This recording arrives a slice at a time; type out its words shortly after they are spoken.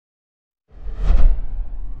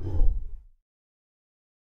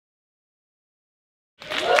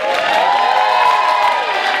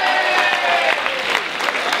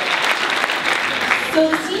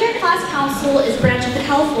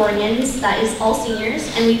Californians, that is all seniors,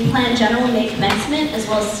 and we plan general May commencement as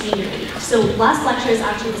well as senior week. So last lecture is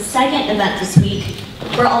actually the second event this week.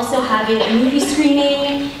 We're also having a movie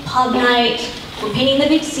screening, pub night, we're painting the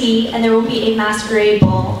big C, and there will be a masquerade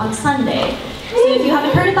ball on Sunday. So if you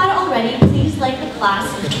haven't heard about it already, please like the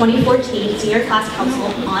class of 2014 Senior Class Council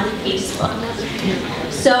on Facebook.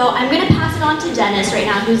 So I'm going to pass it on to Dennis right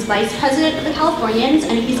now, who's Vice President of the Californians,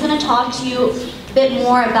 and he's going to talk to you a bit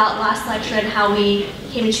more about last lecture and how we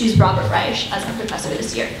came to choose Robert Reich as our professor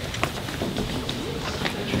this year.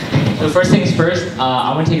 So first things first,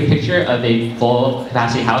 I want to take a picture of a full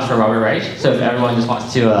capacity house for Robert Reich. So if everyone just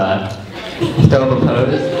wants to throw up a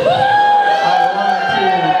pose.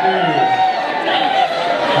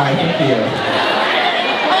 All right, thank you.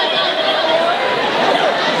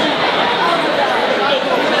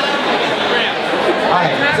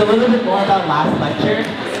 Alright, so a little bit more about last lecture.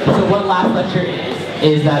 So what last lecture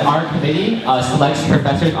is that our committee selects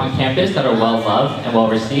professors on campus that are well loved and well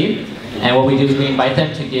received. And what we do is we invite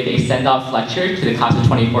them to give a send-off lecture to the class of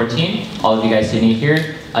 2014, all of you guys sitting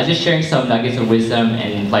here, just sharing some nuggets of wisdom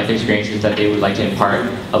and life experiences that they would like to impart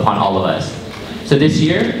upon all of us. So this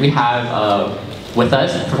year we have with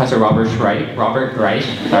us Professor Robert Reich,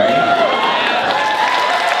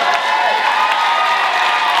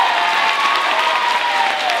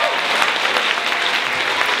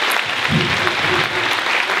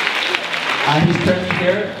 he's currently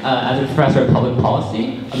here as a professor of public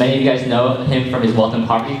policy. Many of you guys know him from his wealth and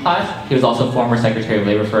poverty class. He was also former Secretary of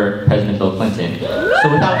Labor for President Bill Clinton. So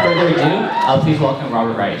without further ado, please welcome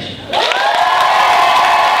Robert Reich.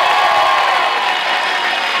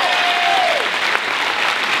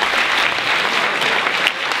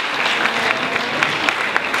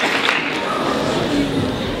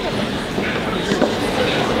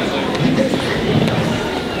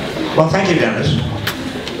 Well, thank you, Dennis.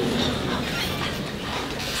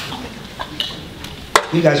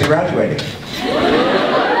 You guys are graduating.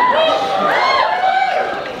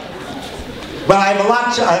 Well, I have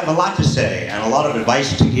a lot to say, and a lot of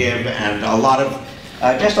advice to give, and a lot of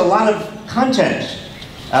just a lot of content.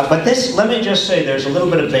 But this, let me just say, there's a little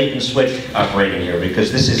bit of bait and switch operating here,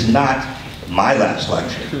 because this is not my last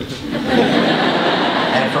lecture,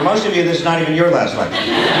 and for most of you, this is not even your last lecture.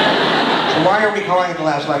 So why are we calling it the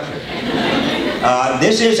last lecture?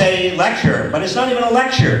 This is a lecture, but it's not even a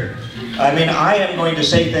lecture. I mean, I am going to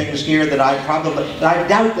say things here that I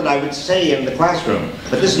doubt that I would say in the classroom.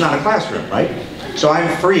 But this is not a classroom, right? So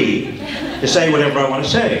I'm free to say whatever I want to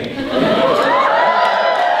say.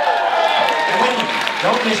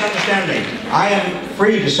 Don't misunderstand me. I am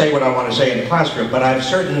free to say what I want to say in the classroom, but I have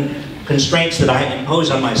certain constraints that I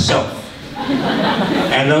impose on myself.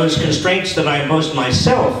 And those constraints that I impose on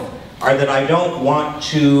myself are that I don't want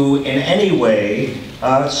to, in any way,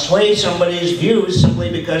 sway somebody's views simply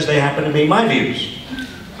because they happen to be my views,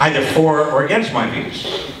 either for or against my views.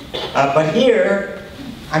 But here,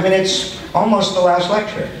 I mean, it's almost the last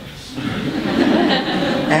lecture.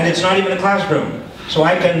 And it's not even a classroom. So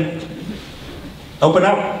I can open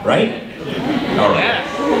up, right? All right.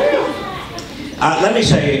 Let me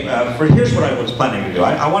say, here's what I was planning to do.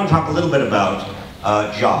 I want to talk a little bit about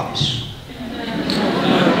jobs.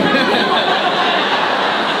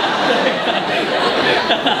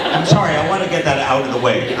 I'm sorry, I want to get that out of the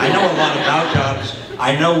way. I know a lot about jobs.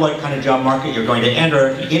 I know what kind of job market you're going to enter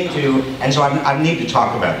into, and so I need to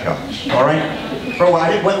talk about jobs, all right? For a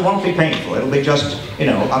while, it won't be painful. It'll be just, you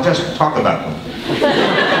know, I'll just talk about them.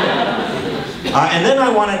 And then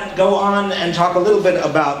I want to go on and talk a little bit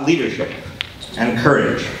about leadership and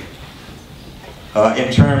courage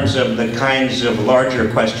in terms of the kinds of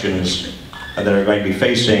larger questions that are going to be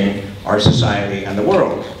facing our society and the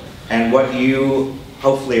world, and what you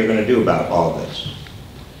hopefully are going to do about all of this.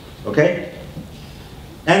 Okay?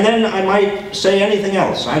 And then I might say anything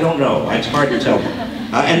else. I don't know. It's hard to tell.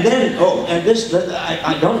 And then,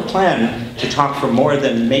 I don't plan to talk for more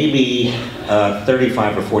than maybe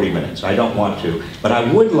 35 or 40 minutes. I don't want to. But I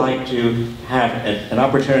would like to have an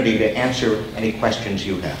opportunity to answer any questions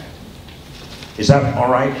you have. Is that all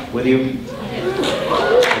right with you?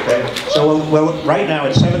 Okay. So well, right now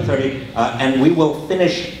it's 7:30, and we will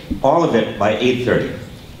finish all of it by 8:30.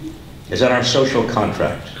 Is that our social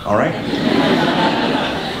contract? All right?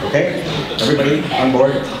 Okay? Everybody on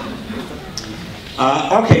board?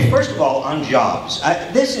 Okay, first of all, on jobs.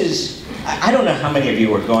 I don't know how many of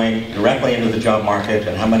you are going directly into the job market,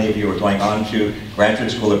 and how many of you are going on to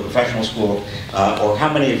graduate school or professional school, or how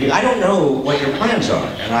many of you, I don't know what your plans are,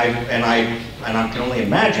 and I can only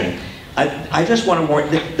imagine. I just want to warn,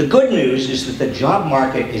 the good news is that the job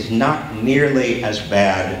market is not nearly as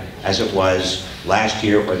bad as it was last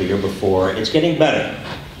year or the year before. It's getting better.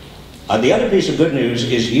 The other piece of good news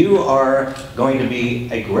is you are going to be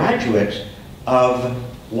a graduate of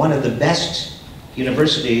one of the best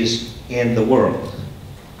universities in the world.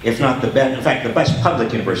 If not the best, in fact, the best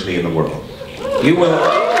public university in the world. You will...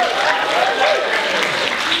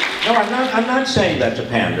 No, I'm not saying that to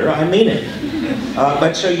pander, I mean it.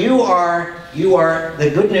 But so you are,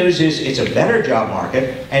 the good news is it's a better job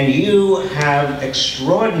market, and you have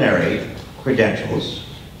extraordinary credentials.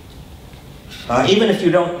 Even if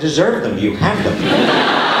you don't deserve them, you have them.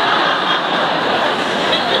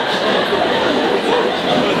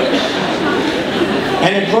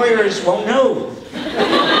 And employers won't know.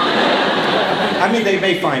 I mean, they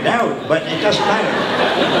may find out, but it doesn't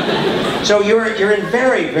matter. So you're in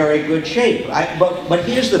very, very good shape. But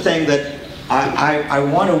here's the thing that I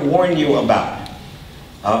want to warn you about.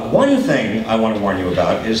 One thing I want to warn you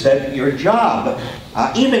about is that your job,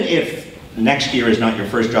 even if next year is not your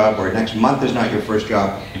first job or next month is not your first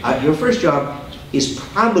job is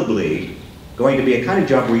probably going to be a kind of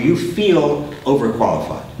job where you feel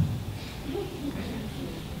overqualified.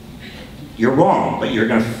 You're wrong, but you're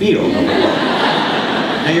going to feel overqualified.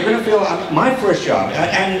 Now you're going to feel, my first job,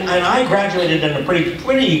 and I graduated in a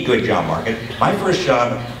pretty good job market. My first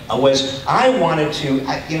job was, I wanted to,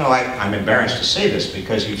 I'm embarrassed to say this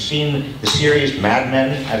because you've seen the series Mad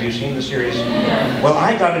Men. Have you seen the series? Well,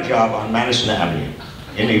 I got a job on Madison Avenue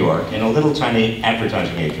in New York in a little tiny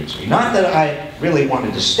advertising agency. Not that I really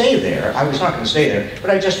wanted to stay there. I was not going to stay there,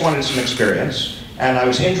 but I just wanted some experience. And I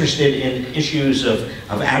was interested in issues of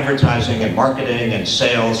advertising and marketing and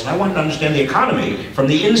sales. And I wanted to understand the economy from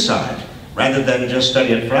the inside, rather than just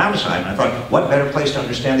study it from outside. And I thought, what better place to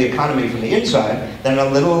understand the economy from the inside than a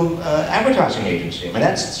little advertising agency? I mean,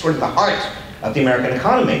 that's sort of the heart of the American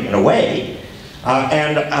economy, in a way.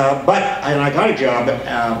 And I got a job,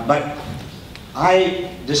 but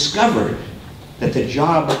I discovered that the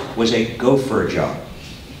job was a gopher job.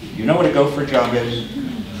 You know what a gopher job is?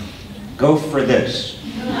 Go for this,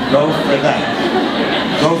 go for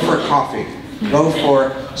that, go for coffee, go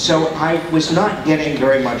for... So I was not getting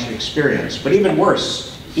very much experience. But even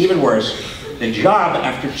worse, the job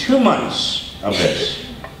after 2 months of this,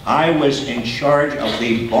 I was in charge of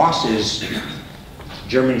the boss's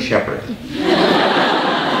German Shepherd.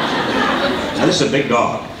 Now this is a big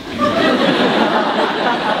dog.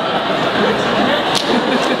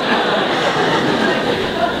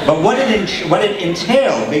 But what it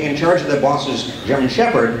entailed, being in charge of the boss's German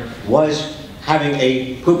Shepherd, was having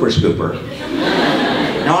a pooper scooper.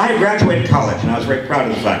 Now I had graduated college, and I was very proud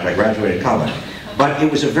of the fact I graduated college. But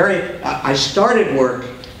it was I started work,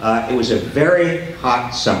 it was a very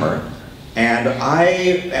hot summer,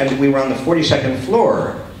 and we were on the 42nd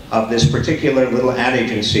floor of this particular little ad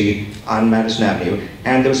agency on Madison Avenue,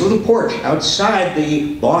 and there was a little porch outside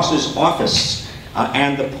the boss's office.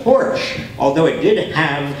 And the porch, although it did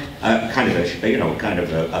have kind of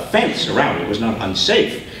a fence around it, was not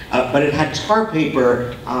unsafe, but it had tar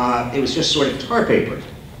paper. It was just sort of tar paper,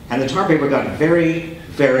 and the tar paper got very,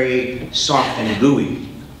 very soft and gooey.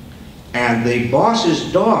 And the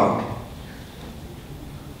boss's dog,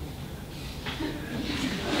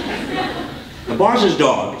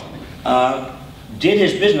 did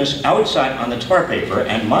his business outside on the tar paper,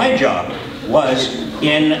 and my job was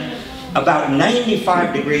in about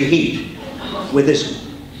 95-degree heat with this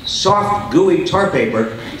soft, gooey tar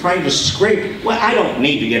paper trying to scrape. Well, I don't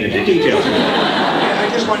need to get into details. I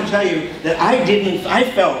just want to tell you that I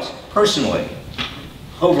felt personally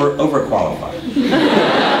overqualified.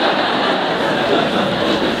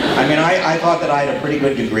 I mean, I thought that I had a pretty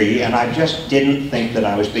good degree, and I just didn't think that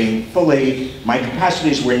I was being my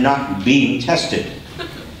capacities were not being tested.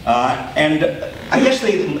 And I guess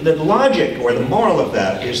the logic or the moral of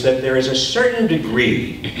that is that there is a certain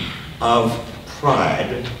degree of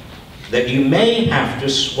pride that you may have to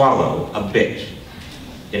swallow a bit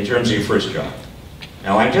in terms of your first job.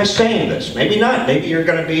 Now I'm just saying this, maybe not, maybe you're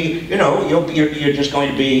going to be, you're just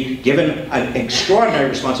going to be given extraordinary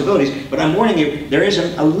responsibilities, but I'm warning you, there is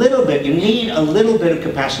a little bit, you need a little bit of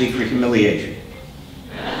capacity for humiliation.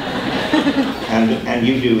 And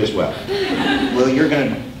you do as well. Well, you're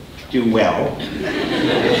going to do well.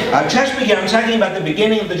 Just begin, I'm talking about the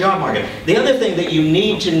beginning of the job market. The other thing that you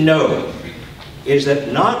need to know is that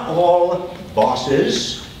not all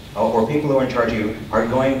bosses or people who are in charge of you are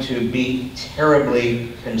going to be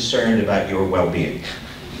terribly concerned about your well-being.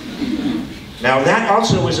 Now that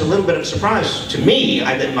also was a little bit of a surprise to me.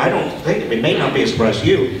 I don't think, it may not be a surprise to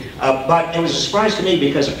you, but it was a surprise to me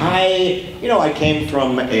because I came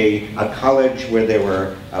from a college where there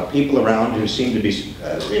were people around who seemed to be,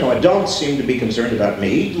 adults seemed to be concerned about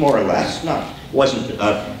me, more or less, not wasn't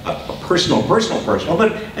a personal,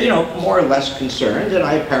 but you know, more or less concerned. And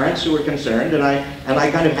I had parents who were concerned, and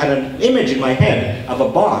I kind of had an image in my head of a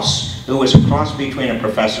boss who was a cross between a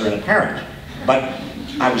professor and a parent. But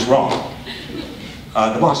I was wrong.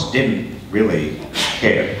 The boss didn't really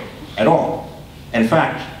care at all. In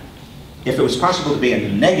fact, if it was possible to be a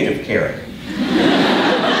negative carer.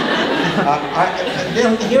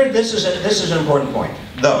 Here, this is an important point,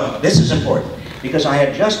 though. This is important because I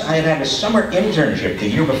had had a summer internship the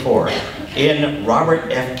year before in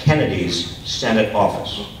Robert F. Kennedy's Senate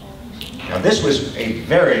office. Now, this was a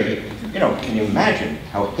very, you know, can you imagine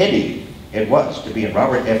how heady it was to be in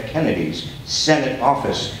Robert F. Kennedy's Senate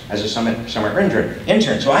office as a summer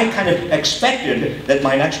intern. So I kind of expected that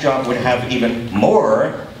my next job would have even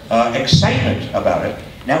more excitement about it.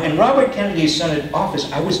 Now, in Robert Kennedy's Senate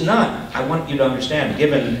office, I was not, I want you to understand,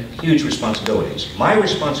 given huge responsibilities. My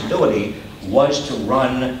responsibility was to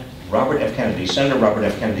run Senator Robert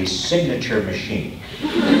F. Kennedy's signature machine.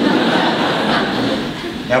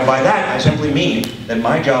 Now, by that, I simply mean that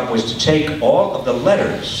my job was to take all of the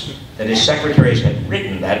letters that his secretaries had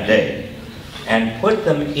written that day and put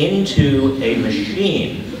them into a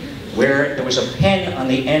machine where there was a pen on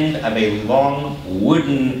the end of a long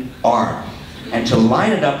wooden arm, and to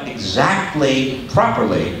line it up exactly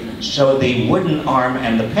properly so the wooden arm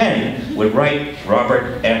and the pen would write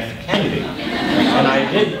Robert F. Kennedy. And I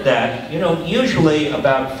did that, you know, usually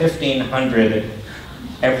about 1,500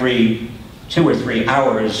 every 2 or 3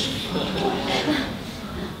 hours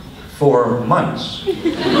for months.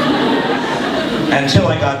 Until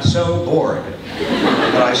I got so bored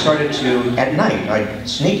that I started to, at night, I'd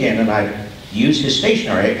sneak in and I'd use his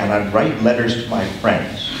stationery and I'd write letters to my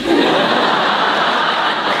friends.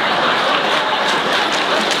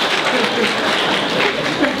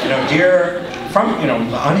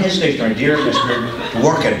 On his stationery, dear Mr.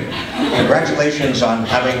 Dworkin, congratulations on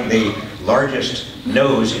having the largest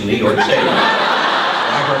nose in New York State.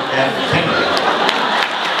 Robert F. Kennedy.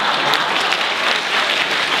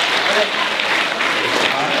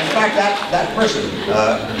 In fact, that person,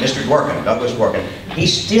 Mr. Dworkin, Douglas Dworkin,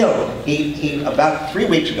 he about 3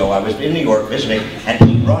 weeks ago, I was in New York visiting, and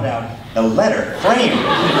he brought out the letter framed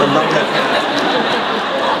from Robert F. Kennedy.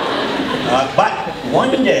 But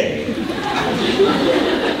one day,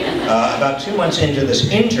 about 2 months into this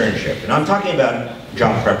internship, and I'm talking about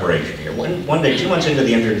job preparation here. One day, 2 months into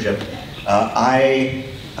the internship, I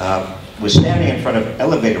was standing in front of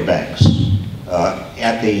elevator banks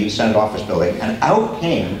at the Senate office building, and out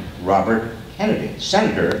came Robert Kennedy,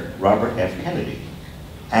 Senator Robert F. Kennedy.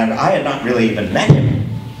 And I had not really even met him.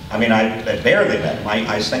 I mean, I barely met him.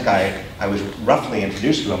 I think I was roughly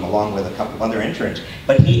introduced to him along with a couple of other interns.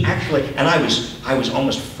 But he actually, and I was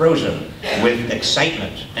almost frozen with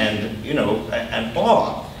excitement and, you know, and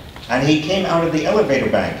awe. And he came out of the elevator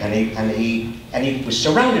bank, and he was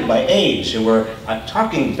surrounded by aides who were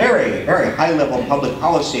talking very, very high-level public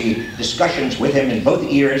policy discussions with him in both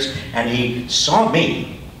ears. And he saw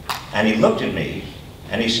me, and he looked at me,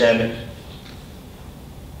 and he said,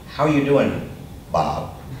 "How you doing,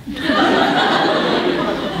 Bob?"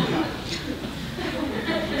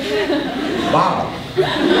 Bob.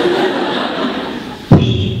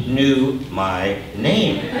 He knew my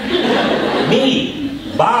name. Me,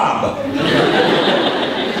 Bob.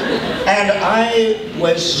 And I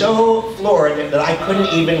was so floored that I couldn't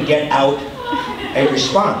even get out a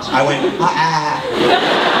response. I went, ah.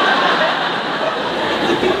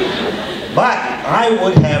 But I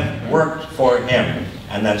would have worked for him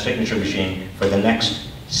and that signature machine for the next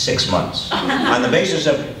 6 months on the basis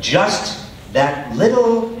of just that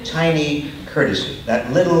little tiny courtesy,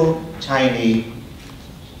 that little tiny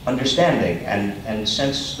understanding and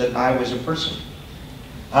sense that I was a person.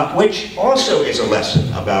 Which also is a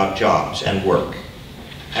lesson about jobs and work.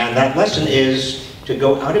 And that lesson is to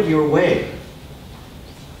go out of your way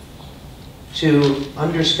to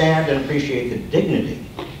understand and appreciate the dignity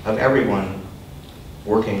of everyone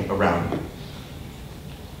working around you.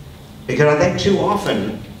 Because I think too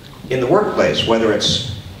often in the workplace, whether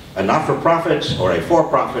it's a not-for-profit or a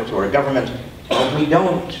for-profit or a government, we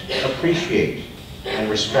don't appreciate and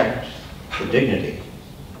respect the dignity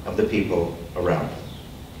of the people around us.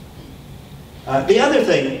 The other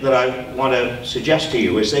thing that I want to suggest to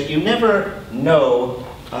you is that you never know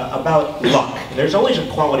about luck. There's always a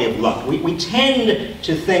quality of luck. We tend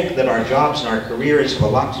to think that our jobs and our careers have a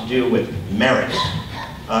lot to do with merit,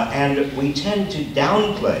 and we tend to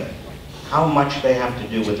downplay how much they have to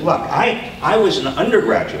do with luck. I was an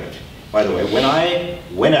undergraduate, by the way, when I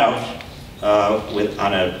went out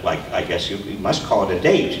on a, like, I guess you must call it a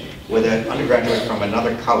date, with an undergraduate from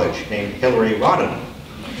another college named Hillary Rodham.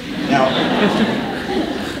 Now,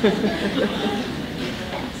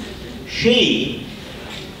 she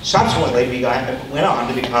subsequently went on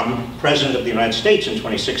to become President of the United States in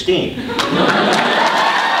 2016.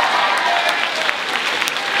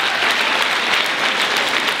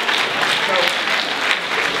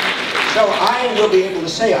 So I will be able to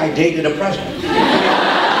say I dated a president. Think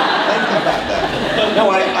about that. No,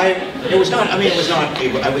 it was not. I mean, it was not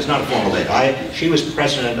a formal date. She was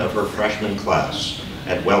president of her freshman class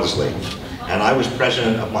at Wellesley, and I was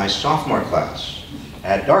president of my sophomore class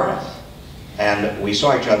at Dartmouth. And we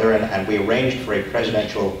saw each other, and we arranged for a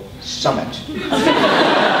presidential summit. And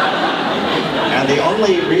the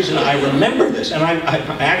only reason I remember this, and I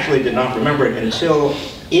actually did not remember it until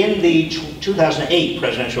in the 2008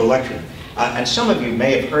 presidential election, and some of you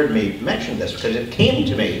may have heard me mention this because it came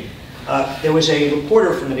to me. There was a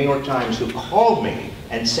reporter from the New York Times who called me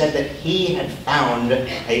and said that he had found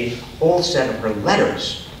a whole set of her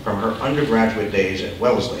letters from her undergraduate days at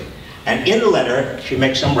Wellesley. And in the letter, she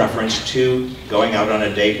makes some reference to going out on a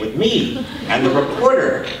date with me. And the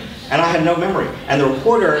reporter, and I had no memory, and the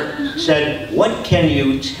reporter said, "What can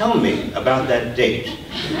you tell me about that date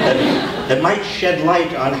that might shed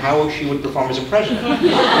light on how she would perform as a president?"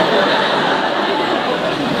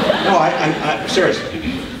 No, I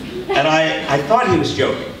seriously. And I thought he was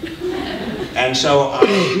joking. And so,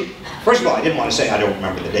 first of all, I didn't want to say I don't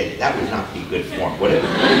remember the date. That would not be good form, would it?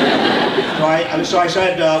 So I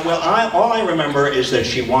said, well, all I remember is that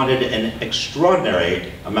she wanted an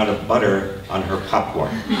extraordinary amount of butter on her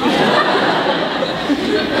popcorn.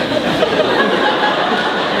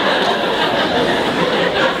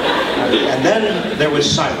 And then there was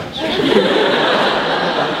silence.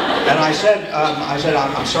 And I said,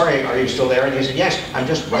 I'm sorry, are you still there? And he said, yes, I'm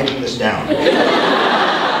just writing this down.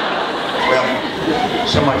 Well,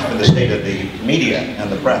 so much for the state of the media and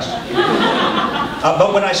the press.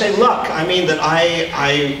 But when I say luck, I mean that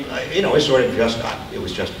it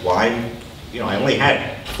was just why, I only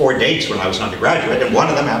had 4 dates when I was an undergraduate, and one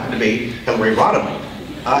of them happened to be Hillary Rodham.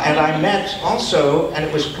 And I met also, and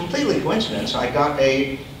it was completely coincidence, I got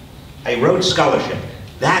a Rhodes Scholarship.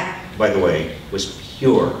 That, by the way, was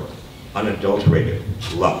pure, unadulterated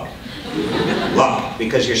luck. Luck,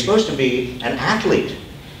 because you're supposed to be an athlete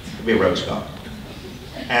to be a Rhodes Scholar.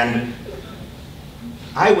 And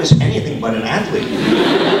I was anything but an athlete.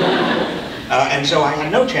 And so I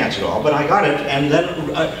had no chance at all, but I got it, and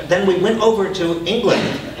then we went over to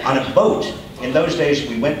England on a boat. In those days,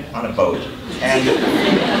 we went on a boat, and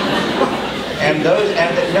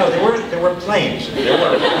there were planes.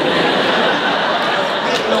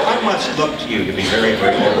 I must look to you to be very,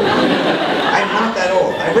 very old. I'm not that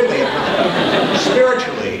old. I really am not.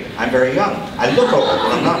 Spiritually, I'm very young. I look old,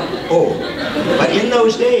 but I'm not old. But in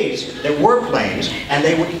those days, there were planes, and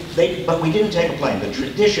but we didn't take a plane. The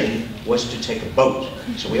tradition was to take a boat.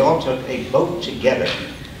 So we all took a boat together.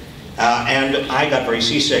 And I got very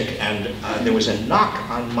seasick, and there was a knock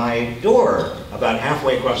on my door about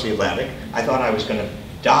halfway across the Atlantic. I thought I was going to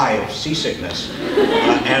die of seasickness.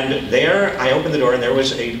 And there, I opened the door, and there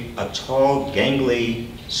was a tall, gangly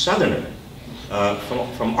Southerner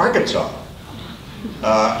from Arkansas.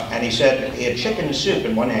 And he said, he had chicken soup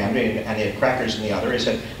in one hand, and he had crackers in the other. He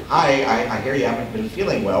said, "Hi, I hear you haven't been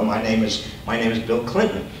feeling well. My name is Bill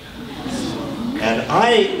Clinton." And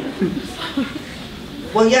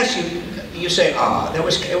well, yes, you say,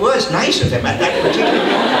 it was nice of him at that particular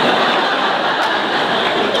moment.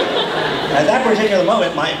 At that particular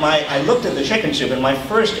moment, I looked at the chicken soup, and my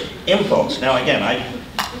first impulse, now again,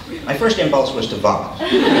 my first impulse was to vomit.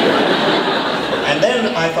 And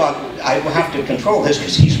then I thought, I will have to control this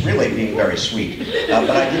because he's really being very sweet. But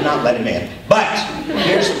I did not let him in. But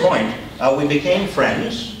here's the point. We became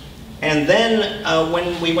friends, and then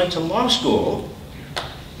when we went to law school,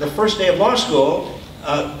 the first day of law school,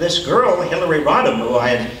 this girl, Hillary Rodham, who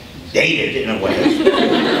I had dated in a way,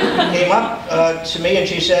 came up to me and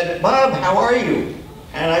she said, "Bob, how are you?"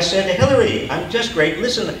 And I said, "Hillary, I'm just great.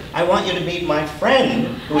 Listen, I want you to meet my friend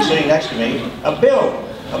who was sitting next to me, Bill.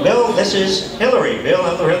 Bill, this is Hillary. Bill,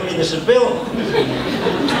 Hillary, this is Bill."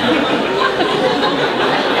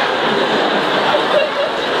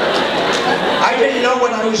 I didn't know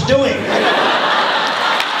what I was doing.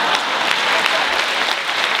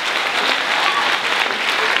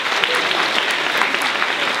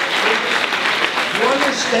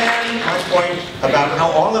 Understand my point about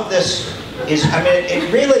how all of this is, I mean,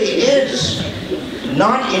 it really is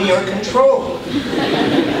not in your control.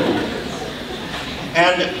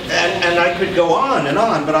 And I could go on,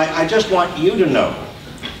 but I just want you to know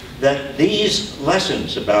that these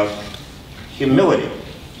lessons about humility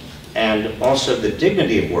and also the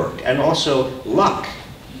dignity of work and also luck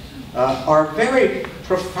are very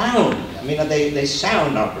profound. I mean, they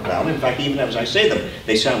sound not profound. In fact, even as I say them,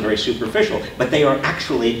 they sound very superficial, but they are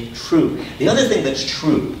actually true. The other thing that's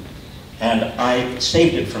true, and I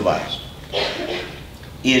saved it for last,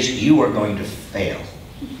 is you are going to fail.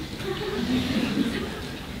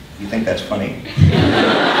 You think that's funny?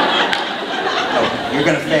 No, you're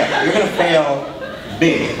going to fail. You're going to fail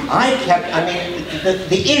big.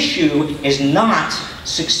 The issue is not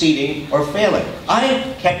succeeding or failing.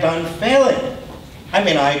 I kept on failing. I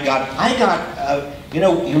mean,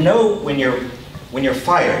 you know when you're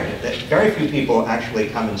fired, that very few people actually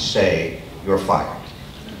come and say you're fired.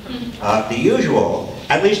 The usual,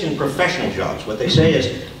 at least in professional jobs, what they say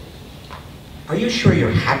is, are you sure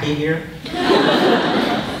you're happy here?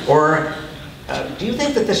 Or, do you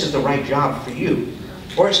think that this is the right job for you?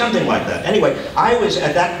 Or something like that. Anyway,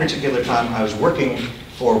 at that particular time, I was working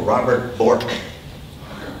for Robert Bork.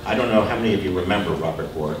 I don't know how many of you remember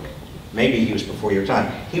Robert Bork. Maybe he was before your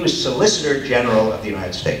time. He was Solicitor General of the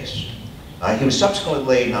United States. He was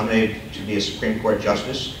subsequently nominated to be a Supreme Court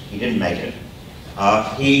Justice. He didn't make it.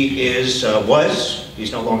 He's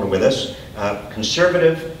no longer with us,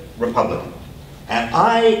 conservative Republican. And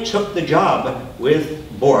I took the job with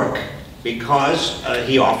Bork because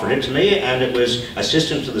he offered it to me, and it was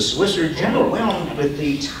Assistant to the Solicitor General, overwhelmed with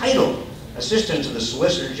the title, Assistant to the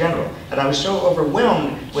Solicitor General. And I was so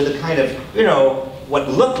overwhelmed with a kind of, what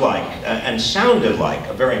looked like and sounded like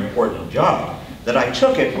a very important job, that I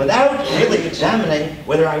took it without really examining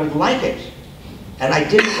whether I would like it. And I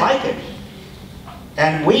didn't like it.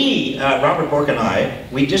 And we, Robert Bork and I,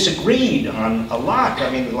 we disagreed on a lot. I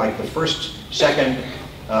mean, like the first, second,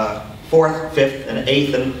 fourth, fifth, and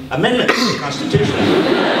eighth amendments to the Constitution,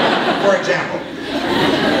 for example.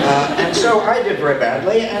 And so I did very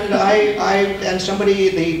badly, and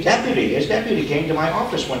his deputy came to my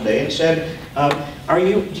office one day and said, are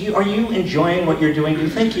you enjoying what you're doing? Do you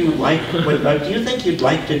think you'd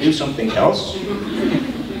like to do something else?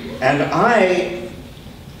 And I,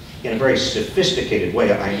 in a very sophisticated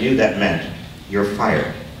way, I knew that meant you're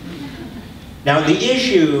fired. Now the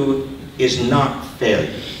issue is not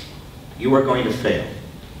failure. You are going to fail.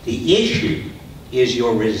 The issue is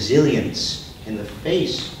your resilience in the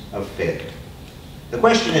face of failure. The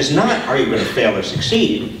question is not, are you going to fail or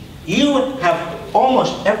succeed? You have,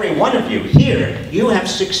 almost every one of you here, you have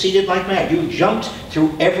succeeded like mad. You jumped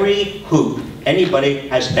through every hoop anybody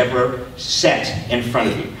has ever set in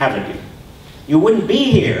front of you, haven't you? You wouldn't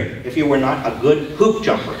be here if you were not a good hoop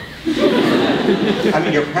jumper. I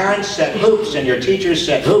mean, your parents set hoops, and your teachers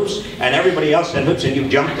set hoops, and everybody else set hoops, and you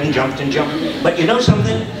jumped and jumped and jumped. But you know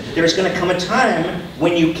something? There's going to come a time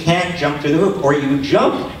when you can't jump through the hoop, or you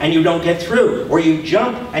jump and you don't get through, or you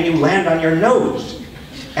jump and you land on your nose,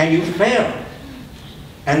 and you fail.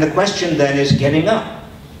 And the question then is getting up.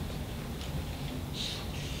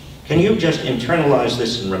 Can you just internalize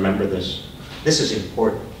this and remember this? This is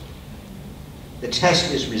important. The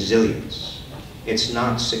test is resilience. It's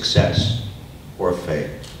not success or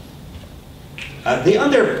failure. The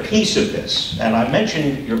other piece of this, and I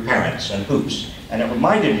mentioned your parents and hoops, and it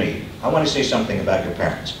reminded me, I want to say something about your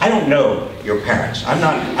parents. I don't know your parents.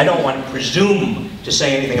 I don't want to presume to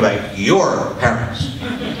say anything about your parents.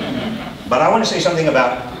 But I want to say something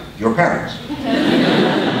about your parents.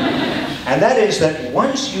 And that is that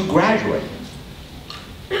once you graduate,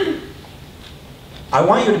 I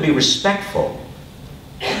want you to be respectful,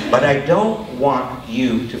 but I don't want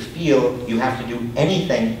you to feel you have to do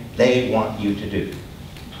anything they want you to do.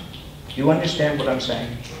 Do you understand what I'm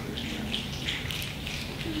saying?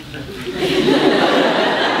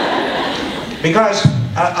 Because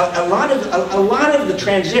a lot of the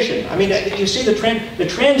transition, I mean, you see the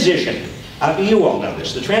transition, you all know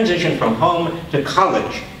this, the transition from home to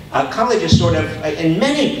college. College is sort of, in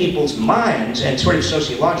many people's minds, and sort of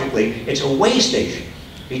sociologically, it's a way station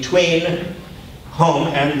between home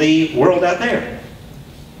and the world out there.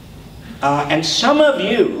 And some of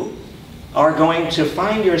you are going to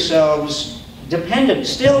find yourselves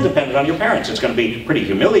still dependent on your parents. It's going to be pretty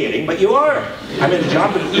humiliating, but you are. I mean, the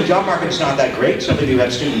job market is not that great. Some of you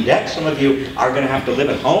have student debt. Some of you are going to have to live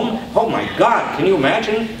at home. Oh my God, can you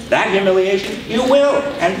imagine that humiliation? You will.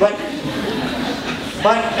 And but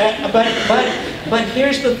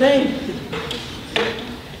here's the thing.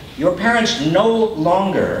 Your parents no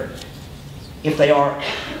longer, if they are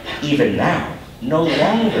even now, no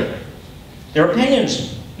longer, their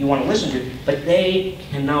opinions you want to listen to, but they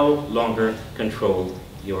can no longer control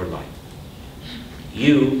your life.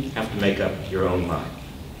 You have to make up your own mind.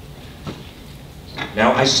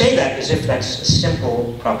 Now, I say that as if that's a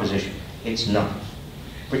simple proposition. It's not.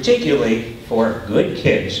 Particularly for good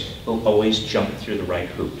kids who always jump through the right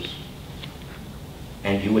hoops.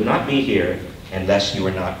 And you would not be here unless you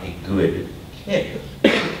were not a good kid.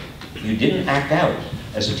 You didn't act out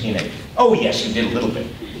as a teenager. Oh yes, you did a little bit.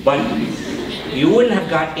 But you wouldn't have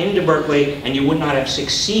got into Berkeley and you would not have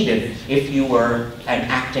succeeded if you were an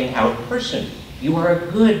acting out person. You are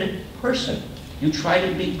a good person. You try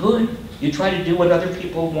to be good. You try to do what other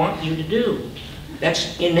people want you to do.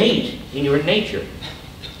 That's innate in your nature.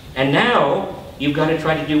 And now, you've got to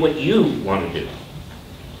try to do what you want to do. Do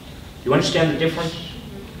you understand the difference?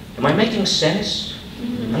 Am I making sense?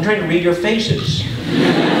 I'm trying to read your faces.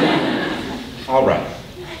 All right.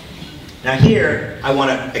 Now here, I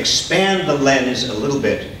want to expand the lens a little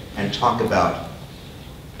bit and talk about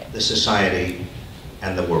the society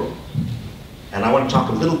and the world. And I want to talk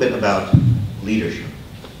a little bit about leadership.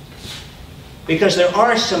 Because there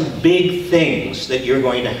are some big things that you're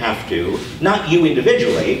going to have to, not you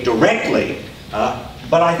individually, directly,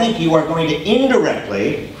 but I think you are going to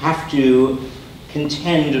indirectly have to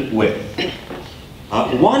contend with.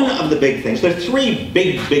 One of the big things, there are three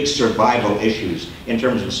big survival issues in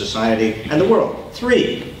terms of society and the world.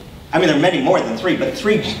 Three. I mean, there are many more than three, but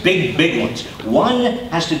three big ones. One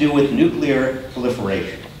has to do with nuclear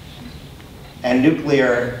proliferation and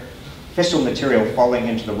nuclear fissile material falling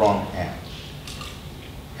into the wrong hands.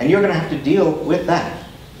 And you're going to have to deal with that.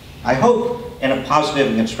 I hope in a positive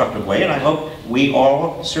and constructive way, and I hope we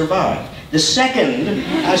all survive. The second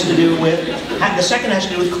has to do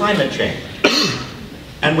with climate change.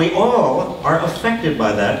 And we all are affected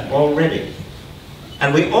by that already.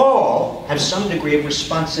 And we all have some degree of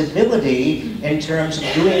responsibility in terms of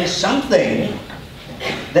doing something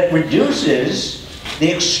that reduces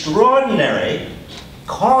the extraordinary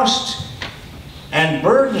cost and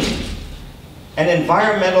burden and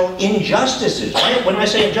environmental injustices. When I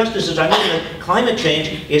say injustices, I mean that climate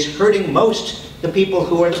change is hurting most the people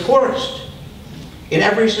who are the poorest in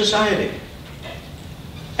every society.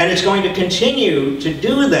 And it's going to continue to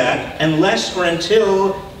do that unless or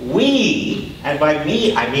until we, and by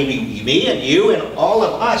me, I mean me and you and all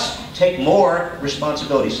of us, take more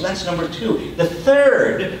responsibility. So that's number two. The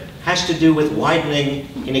third has to do with widening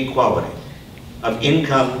inequality of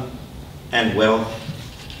income and wealth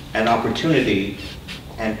and opportunity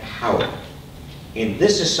and power in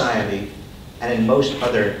this society and in most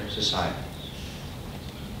other societies.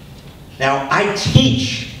 Now, I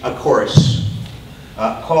teach a course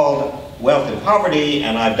called Wealth and Poverty,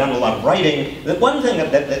 and I've done a lot of writing. The one thing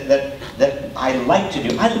that I like to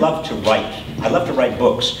do, I love to write. I love to write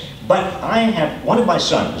books. But one of my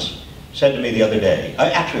sons said to me the other day,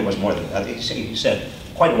 actually it was more than that, he said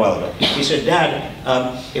quite a while ago, he said, Dad,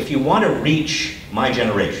 if you want to reach my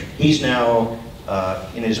generation, he's now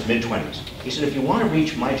in his mid-20s, he said, if you want to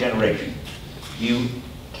reach my generation, you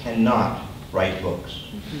cannot write books.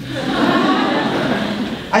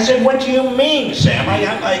 I said, what do you mean, Sam?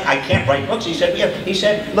 I can't write books. He said, yeah. He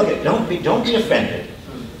said, look, don't be offended.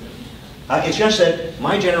 It's just that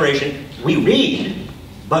my generation, we read,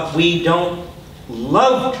 but we don't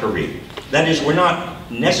love to read. That is, we're not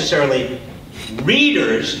necessarily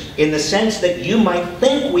readers in the sense that you might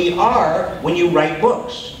think we are when you write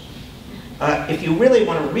books. If you really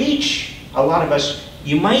want to reach a lot of us,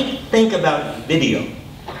 you might think about video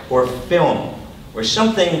or film or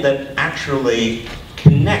something that actually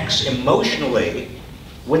connects emotionally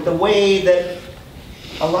with the way that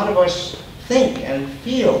a lot of us think and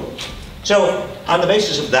feel. So, on the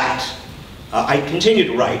basis of that, I continue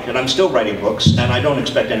to write, and I'm still writing books, and I don't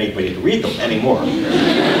expect anybody to read them anymore.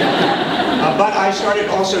 But I started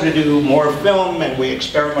also to do more film, and we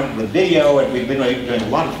experimented with video, and we've been doing a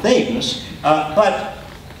lot of things. But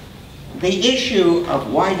the issue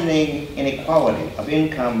of widening inequality of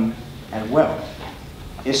income and wealth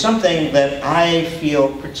is something that I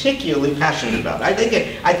feel particularly passionate about. I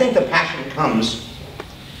think the passion comes,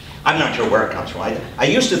 I'm not sure where it comes from. I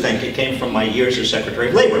used to think it came from my years as Secretary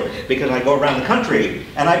of Labor, because I go around the country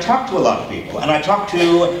and I talk to a lot of people, and I talk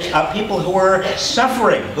to people who are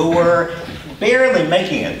suffering, who are barely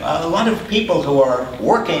making it, a lot of people who are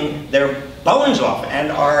working their bones off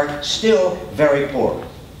and are still very poor.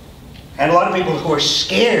 And a lot of people who are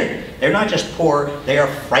scared. They're not just poor, they are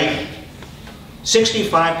frightened.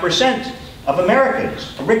 65% of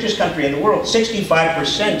Americans, the richest country in the world,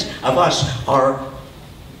 65% of us are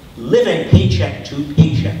living paycheck to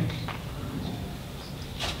paycheck.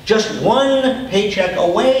 Just one paycheck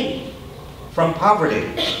away from poverty.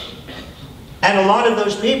 And a lot of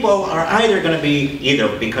those people are either going to be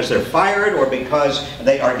either because they're fired or because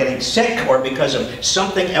they are getting sick or because of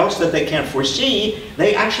something else that they can't foresee,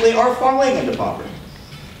 they actually are falling into poverty.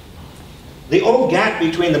 The old gap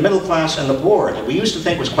between the middle class and the poor that we used to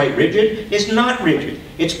think was quite rigid is not rigid.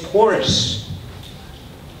 It's porous.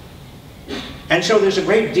 And so there's a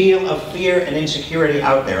great deal of fear and insecurity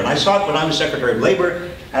out there. And I saw it when I was Secretary of Labor,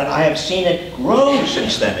 and I have seen it grow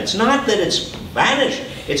since then. It's not that it's vanished,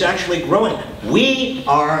 it's actually growing. We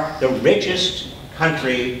are the richest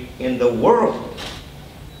country in the world.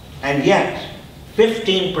 And yet,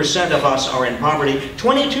 15% of us are in poverty.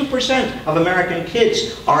 22% of American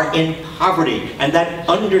kids are in poverty. And that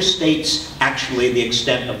understates, actually, the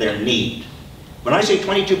extent of their need. When I say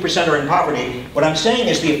 22% are in poverty, what I'm saying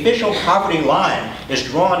is the official poverty line is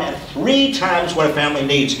drawn at 3 times what a family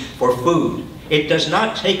needs for food. It does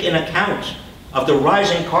not take in account of the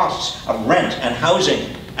rising costs of rent and housing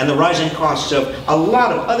and the rising costs of a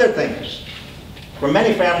lot of other things. For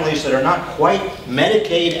many families that are not quite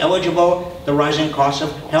Medicaid eligible, the rising costs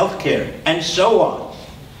of health care, and so on.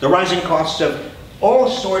 The rising costs of all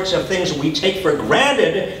sorts of things we take for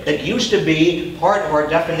granted that used to be part of our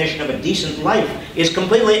definition of a decent life is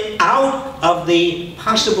completely out of the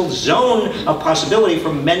possible zone of possibility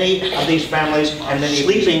for many of these families, and many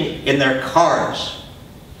sleeping in their cars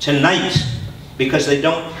tonight because they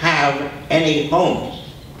don't have any homes.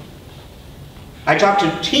 I talked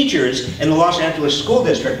to teachers in the Los Angeles School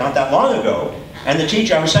District not that long ago, and the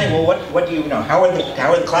teacher, I was saying, well, what do you know? How are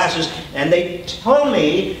the classes? And they told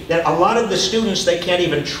me that a lot of the students they can't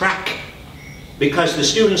even track because the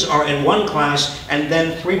students are in one class, and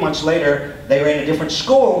then 3 months later they're in a different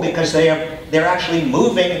school because they're actually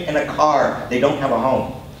moving in a car. They don't have a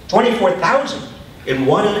home. 24,000 in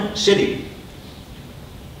one city.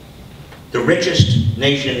 The richest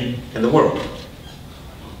nation in the world.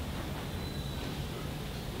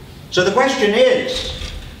 So the question is,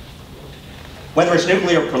 whether it's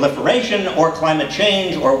nuclear proliferation or climate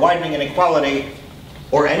change or widening inequality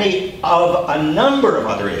or any of a number of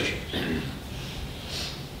other issues,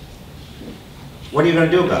 what are you going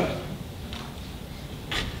to do about it?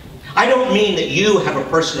 I don't mean that you have a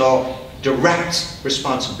personal, direct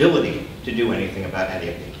responsibility to do anything about any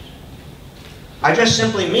of these. I just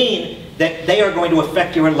simply mean that they are going to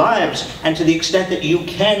affect your lives, and to the extent that you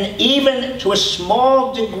can, even to a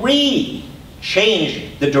small degree,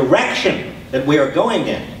 change the direction that we are going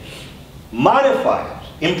in, modify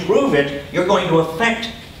it, improve it, you're going to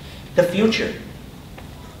affect the future.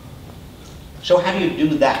 So how do you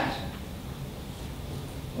do that?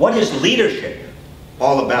 What is leadership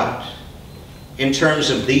all about in terms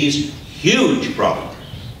of these huge problems?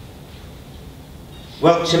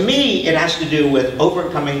 Well, to me, it has to do with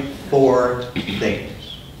overcoming 4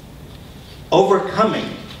 things. Overcoming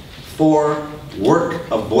 4 work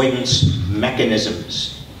avoidance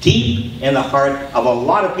mechanisms deep in the heart of a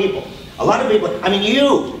lot of people. A lot of people, I mean,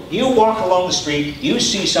 you walk along the street, you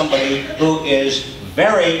see somebody who is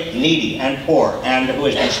very needy and poor and who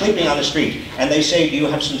has been sleeping on the street, and they say, do you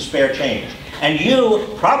have some spare change? And you,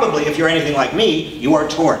 probably, if you're anything like me, you are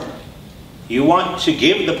torn. You want to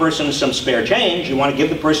give the person some spare change, you want to give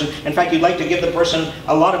the person, in fact, you'd like to give the person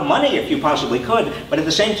a lot of money if you possibly could, but at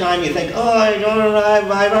the same time you think, oh, I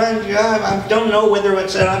don't know whether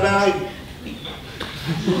it's,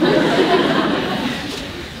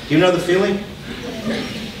 you know the feeling?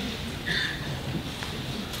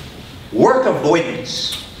 Work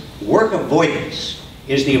avoidance. Work avoidance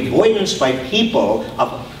is the avoidance by people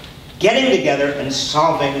of getting together and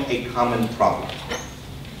solving a common problem.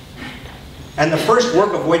 And the first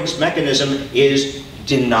work avoidance mechanism is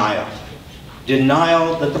denial.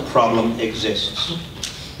 Denial that the problem exists.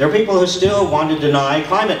 There are people who still want to deny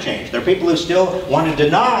climate change. There are people who still want to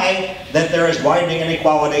deny that there is widening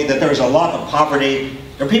inequality, that there is a lot of poverty.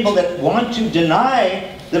 There are people that want to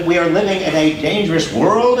deny that we are living in a dangerous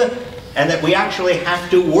world and that we actually have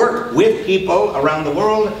to work with people around the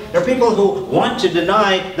world. There are people who want to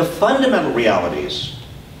deny the fundamental realities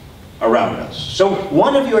around us. So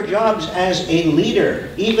one of your jobs as a leader,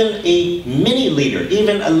 even a mini leader,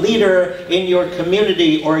 even a leader in your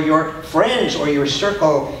community or your friends or your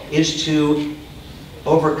circle, is to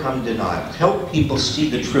overcome denial. Help people see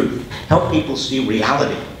the truth. Help people see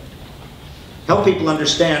reality. Help people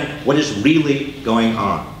understand what is really going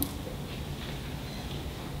on.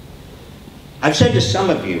 I've said to some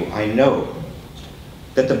of you, I know,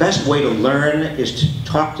 that the best way to learn is to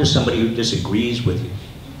talk to somebody who disagrees with you.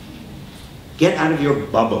 Get out of your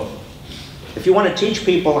bubble. If you want to teach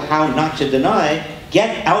people how not to deny,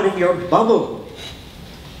 get out of your bubble.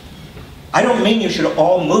 I don't mean you should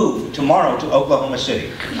all move tomorrow to Oklahoma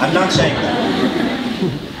City. I'm not saying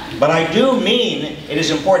that. But I do mean it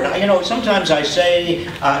is important. You know, sometimes I say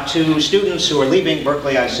to students who are leaving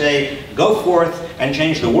Berkeley, I say, go forth and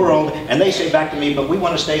change the world. And they say back to me, but we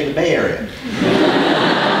want to stay in the Bay Area.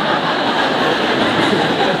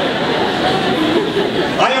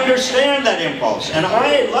 I understand that impulse. And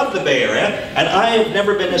I love the Bay Area, and I've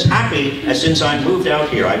never been as happy as since I moved out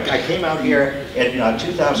here. I came out here in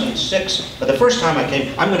 2006, but the first time I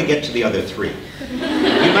came, I'm going to get to the other three.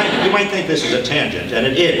 You might think this is a tangent, and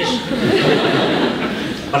it is.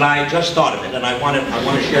 But I just thought of it, and I want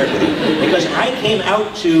to share it with you. Because I came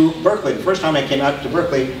out to Berkeley, the first time I came out to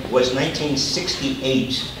Berkeley was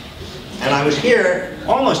 1968. And I was here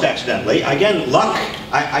almost accidentally. Again, luck.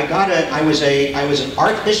 I was an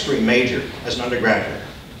art history major as an undergraduate.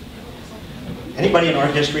 Anybody an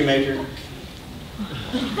art history major?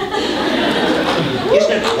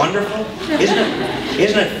 Isn't it wonderful?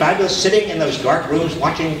 Isn't it fabulous sitting in those dark rooms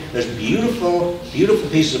watching those beautiful, beautiful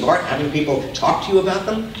pieces of art, having people talk to you about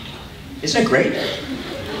them? Isn't it great?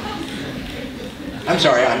 I'm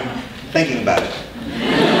sorry, I'm thinking about it.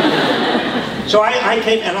 So I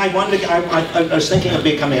came and I was thinking of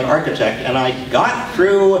becoming an architect, and I got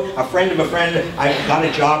through a friend of a friend, I got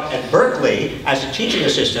a job at Berkeley as a teaching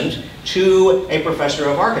assistant to a professor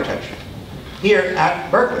of architecture here at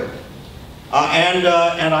Berkeley. And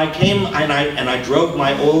I came and I drove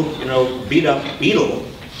my old, beat up Beetle,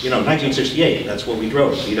 1968. That's what we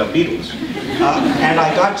drove, beat up Beetles. And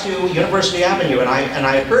I got to University Avenue, and I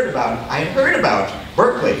had heard about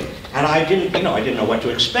Berkeley, and I didn't know what to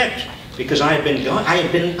expect, because I had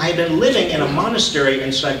been living in a monastery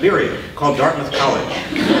in Siberia called Dartmouth College.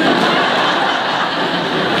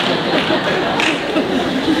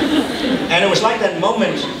 And it was like that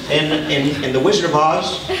moment in The Wizard of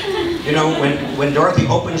Oz, when Dorothy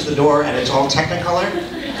opens the door and it's all Technicolor.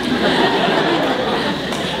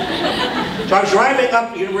 So I was driving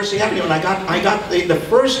up University Avenue, and I got the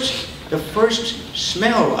first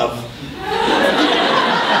smell of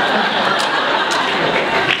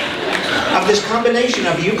this combination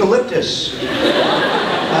of eucalyptus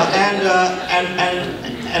and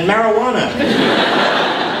marijuana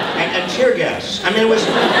and tear gas. I mean, it was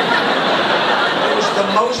the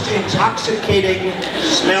most intoxicating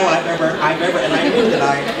smell I've ever, and I knew that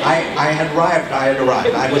I had arrived.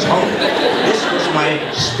 I was home. This was my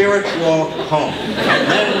spiritual home.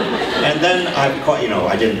 And then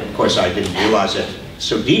I didn't realize it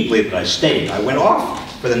so deeply, but I stayed. I went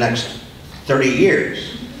off for the next 30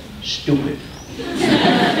 years. Stupid.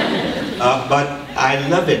 But I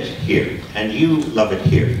love it here, and you love it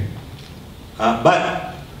here. But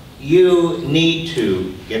you need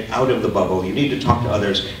to get out of the bubble, you need to talk to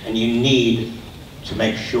others, and you need to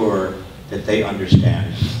make sure that they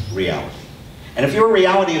understand reality. And if your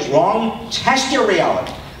reality is wrong, test your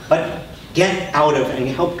reality, but get out of and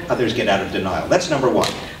help others get out of denial. That's number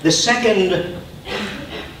one. The second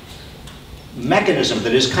mechanism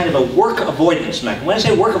that is kind of a work avoidance mechanism. When I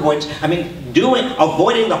say work avoidance, I mean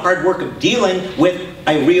avoiding the hard work of dealing with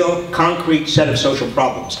a real concrete set of social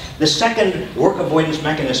problems. The second work avoidance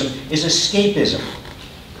mechanism is escapism.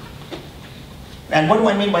 And what do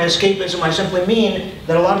I mean by escapism? I simply mean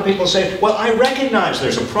that a lot of people say, well, I recognize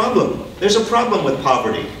there's a problem. There's a problem with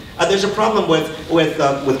poverty. There's a problem with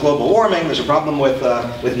global warming. There's a problem with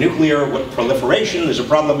nuclear proliferation. There's a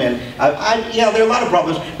problem in, there are a lot of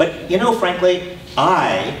problems. But, frankly,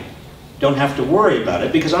 I don't have to worry about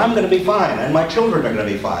it because I'm going to be fine, and my children are going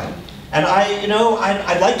to be fine. And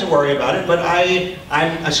I'd like to worry about it, but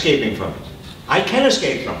I'm escaping from it. I can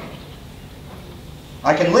escape from it.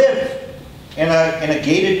 I can live in a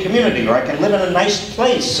gated community, or I can live in a nice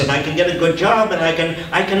place, and I can get a good job, and I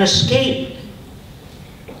can escape.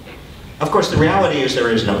 Of course, the reality is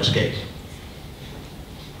there is no escape.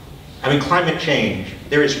 I mean, climate change,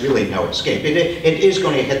 there is really no escape. It is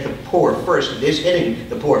going to hit the poor first. It is hitting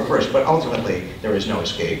the poor first, but ultimately there is no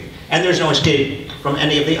escape. And there's no escape from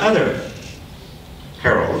any of the other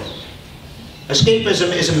perils.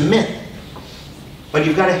 Escapism is a myth. But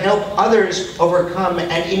you've got to help others overcome,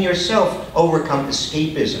 and in yourself overcome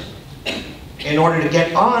escapism, in order to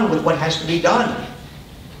get on with what has to be done.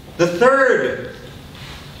 The third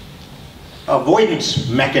avoidance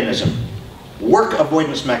mechanism, work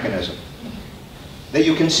avoidance mechanism, that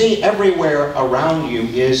you can see everywhere around you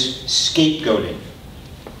is scapegoating.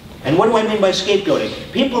 And what do I mean by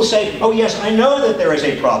scapegoating? People say, oh yes, I know that there is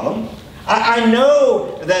a problem. I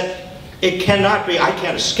know that it cannot be, I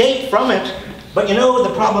can't escape from it, but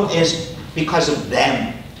the problem is because of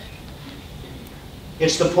them.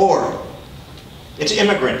 It's the poor. It's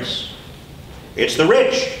immigrants. It's the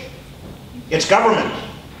rich. It's government.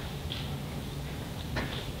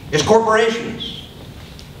 It's corporations.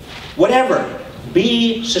 Whatever.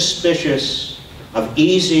 Be suspicious of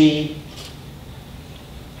easy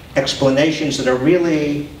explanations that are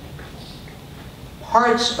really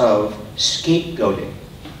parts of scapegoating,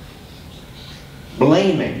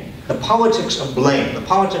 blaming. The politics of blame, the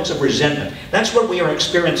politics of resentment. That's what we are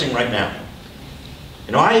experiencing right now.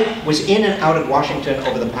 You know, I was in and out of Washington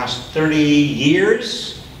over the past 30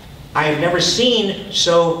 years. I have never seen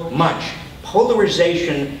so much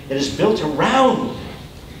polarization that is built around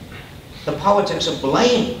the politics of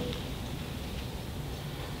blame.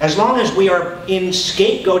 As long as we are in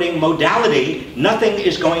scapegoating modality, nothing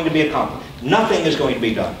is going to be accomplished. Nothing is going to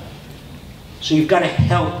be done. So you've got to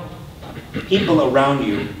help people around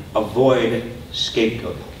you avoid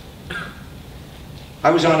scapegoating.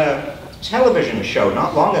 I was on a television show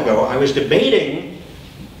not long ago. I was debating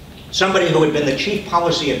somebody who had been the chief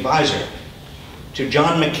policy advisor to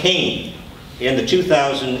John McCain in the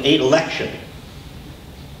 2008 election.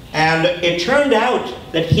 And it turned out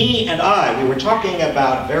that he and I, we were talking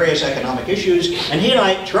about various economic issues, and he and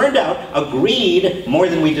I, turned out, agreed more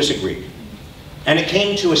than we disagreed. And it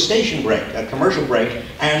came to a station break, a commercial break,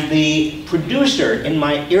 and the producer in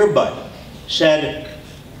my earbud said,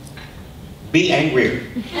 "Be angrier."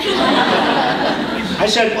 I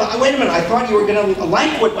said, "Well, wait a minute, I thought you were going to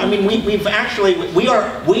like what, I mean, we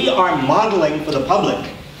are modeling for the public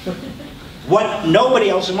what nobody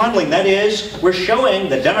else is modeling. That is, we're showing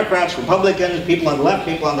that Democrats, Republicans, people on the left,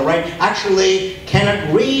 people on the right, actually can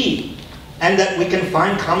agree, and that we can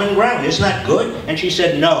find common ground. Isn't that good?" And she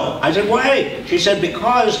said, "No." I said, "Why?" She said,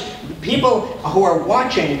 "Because people who are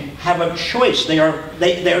watching have a choice. They are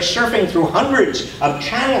surfing through hundreds of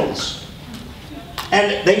channels.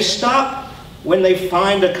 And they stop when they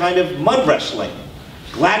find a kind of mud wrestling,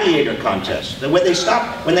 gladiator contest. When they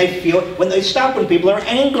stop when people are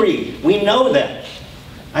angry. We know that."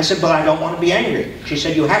 I said, "But I don't want to be angry." She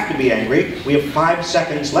said, "You have to be angry. We have 5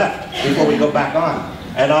 seconds left before we go back on."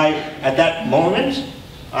 And at that moment,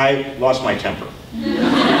 I lost my temper.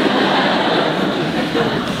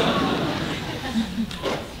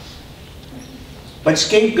 But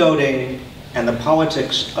scapegoating and the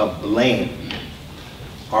politics of blame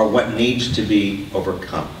are what needs to be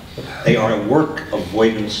overcome. They are a work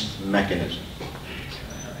avoidance mechanism.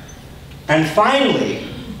 And finally,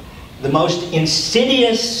 the most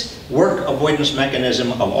insidious work avoidance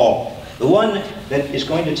mechanism of all, the one that is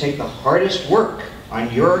going to take the hardest work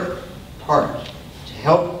on your part to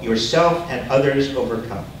help yourself and others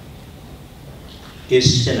overcome,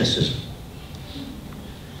 is cynicism.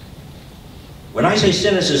 When I say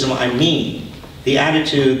cynicism, I mean the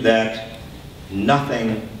attitude that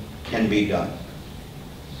nothing can be done.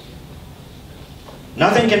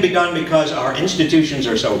 Nothing can be done because our institutions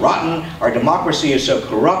are so rotten, our democracy is so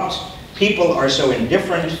corrupt, people are so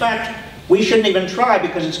indifferent. In fact, we shouldn't even try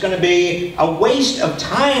because it's going to be a waste of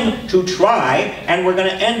time to try, and we're going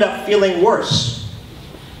to end up feeling worse.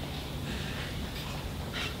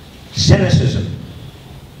 Cynicism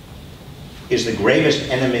is the gravest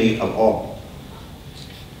enemy of all.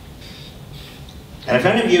 And if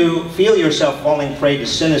any of you feel yourself falling prey to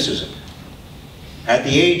cynicism at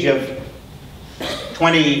the age of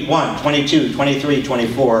 21, 22, 23,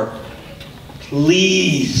 24,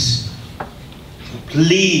 please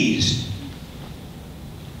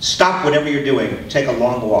stop whatever you're doing. Take a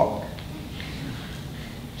long walk.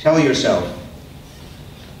 Tell yourself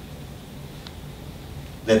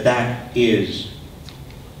that that is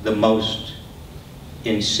the most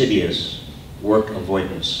insidious work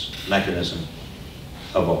avoidance mechanism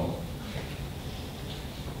of all.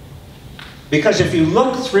 Because if you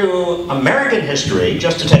look through American history,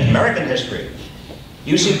 just to take American history,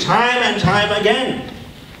 you see time and time again,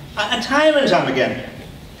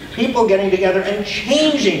 people getting together and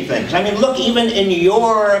changing things. I mean, look, even in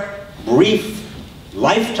your brief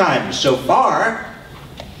lifetime so far,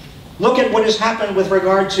 look at what has happened with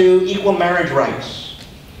regard to equal marriage rights.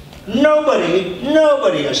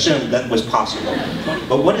 Nobody assumed that was possible.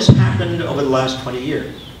 But what has happened over the last 20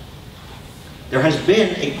 years? There has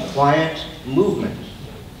been a quiet movement,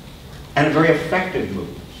 and a very effective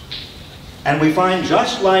movement. And we find,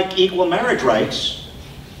 just like equal marriage rights,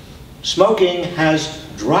 smoking has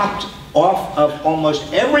dropped off of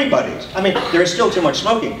almost everybody's. I mean, there is still too much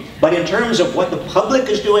smoking, but in terms of what the public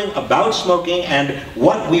is doing about smoking and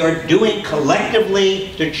what we are doing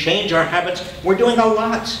collectively to change our habits, we're doing a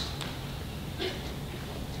lot.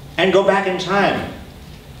 And go back in time.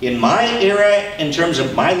 In my era, in terms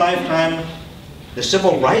of my lifetime, the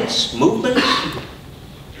civil rights movement,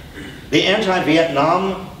 the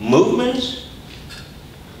anti-Vietnam movement,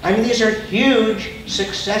 I mean, these are huge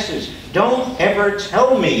successes. Don't ever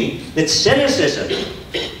tell me that cynicism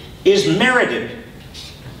is merited.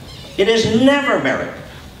 It is never merited.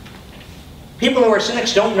 People who are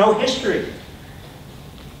cynics don't know history.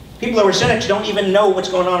 People who are cynics don't even know what's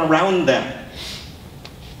going on around them.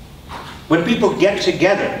 When people get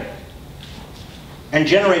together and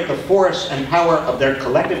generate the force and power of their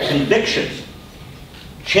collective conviction,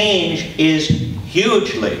 change is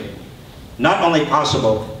hugely not only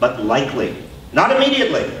possible, but likely. Not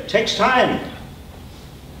immediately. It takes time.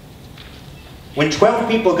 When 12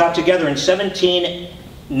 people got together in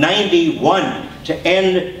 1791 to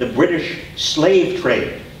end the British slave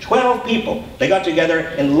trade, 12 people, they got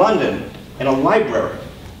together in London in a library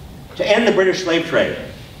to end the British slave trade.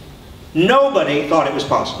 Nobody thought it was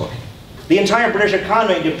possible. The entire British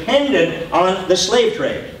economy depended on the slave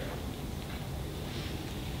trade.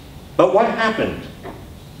 But what happened?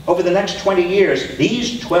 Over the next 20 years,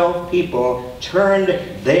 these 12 people turned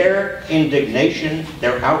their indignation,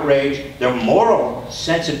 their outrage, their moral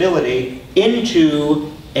sensibility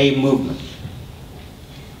into a movement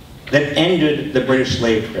that ended the British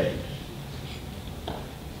slave trade.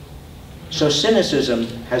 So cynicism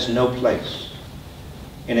has no place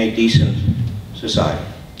in a decent society.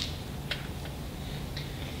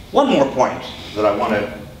 One more point that I want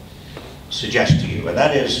to suggest to you, and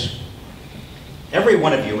that is, every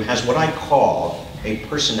one of you has what I call a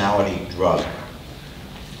personality drug.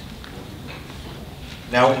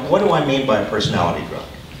 Now, what do I mean by a personality drug?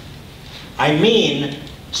 I mean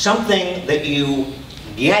something that you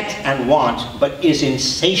get and want, but is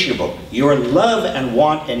insatiable. Your love and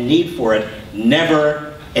want and need for it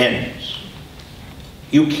never ends.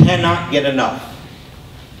 You cannot get enough.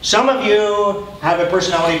 Some of you have a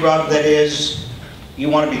personality drug that is, you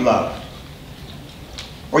want to be loved.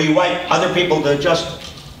 Or you like other people to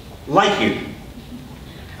just like you.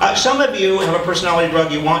 Some of you have a personality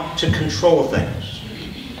drug, you want to control things.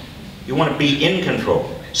 You want to be in control.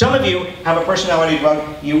 Some of you have a personality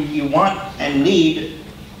drug, you want and need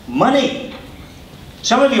money.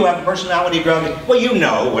 Some of you have a personality drug, well, you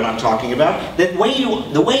know what I'm talking about. The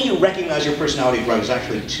way you recognize your personality drug is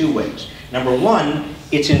actually two ways. Number one,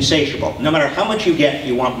 it's insatiable. No matter how much you get,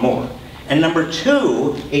 you want more. And number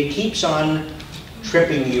two, it keeps on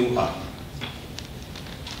tripping you up.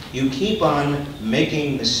 You keep on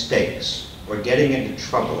making mistakes or getting into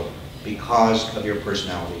trouble because of your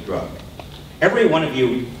personality drug. Every one of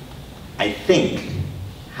you, I think,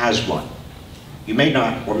 has one. You may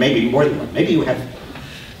not, or maybe more than one. Maybe you have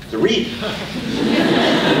 3.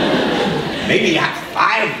 Maybe you have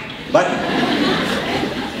 5, but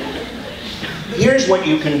here's what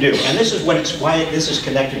you can do, and this is why this is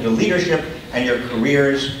connected to leadership and your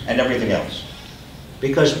careers and everything else.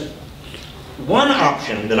 Because one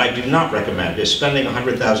option that I do not recommend is spending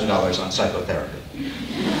 $100,000 on psychotherapy.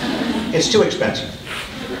 It's too expensive.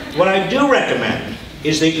 What I do recommend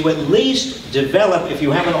is that you at least develop, if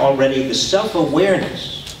you haven't already, the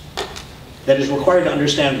self-awareness that is required to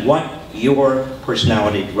understand what your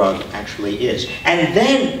personality drug actually is. And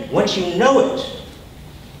then, once you know it,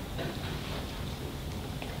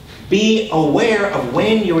 be aware of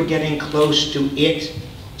when you're getting close to it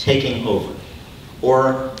taking over,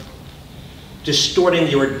 or distorting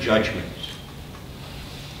your judgment,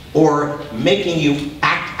 or making you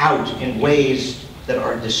act out in ways that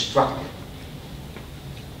are destructive.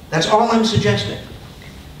 That's all I'm suggesting.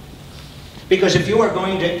 Because if you are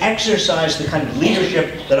going to exercise the kind of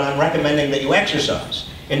leadership that I'm recommending that you exercise,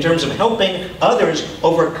 in terms of helping others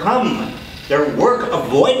overcome their work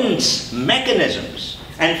avoidance mechanisms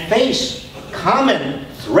and face common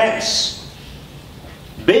threats,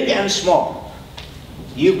 big and small,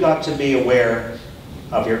 you've got to be aware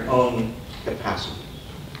of your own capacity.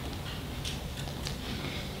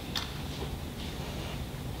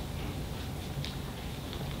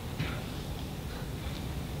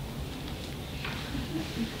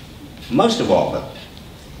 Most of all, though,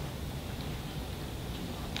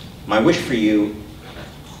 my wish for you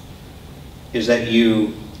is that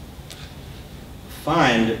you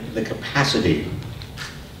find the capacity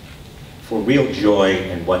for real joy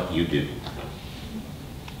in what you do.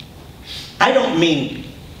 I don't mean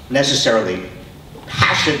necessarily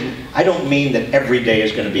passion. I don't mean that every day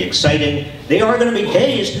is going to be exciting. There are going to be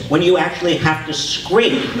days when you actually have to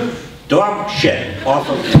scrape dog shit off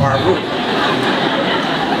of our roof.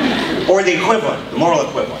 Or the equivalent, the moral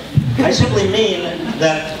equivalent. I simply mean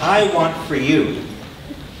that I want for you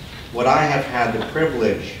what I have had the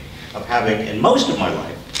privilege of having in most of my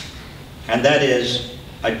life, and that is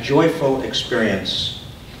a joyful experience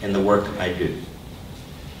in the work I do.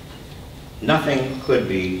 Nothing could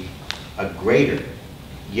be a greater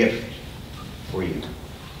gift for you.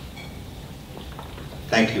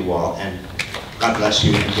 Thank you all, and God bless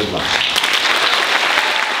you, and good luck.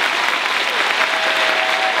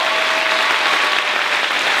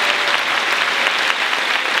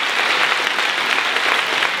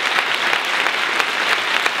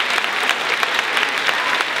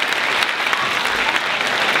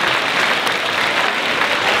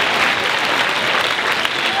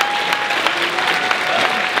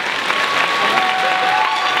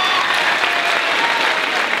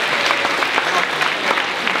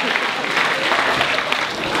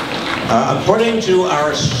 According to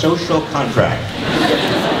our social contract,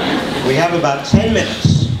 we have about 10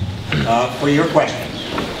 minutes for your questions.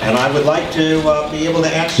 And I would like to be able to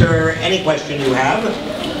answer any question you have.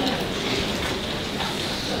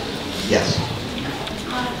 Yes.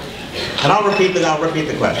 And I'll repeat the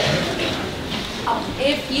question.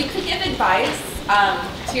 If you could give advice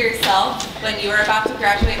to yourself when you were about to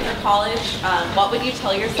graduate from college, what would you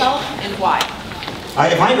tell yourself and why?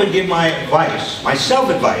 If I could give my advice, my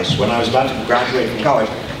self-advice, when I was about to graduate from college,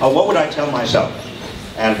 what would I tell myself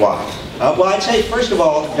and why? Well, I'd say, first of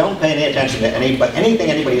all, don't pay any attention to anything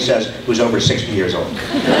anybody says who's over 60 years old.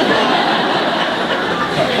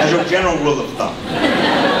 As a general rule of thumb.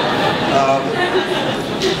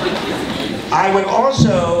 I would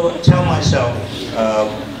also tell myself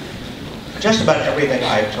just about everything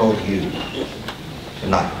I've told you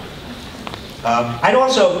tonight. I'd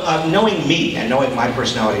also, knowing me and knowing my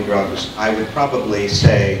personality drugs, I would probably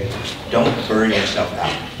say, don't burn yourself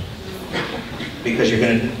out. Because you're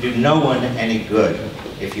going to do no one any good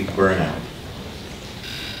if you burn out.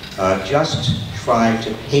 Just try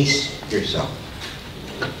to pace yourself.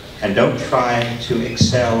 And don't try to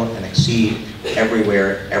excel and exceed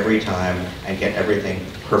everywhere, every time, and get everything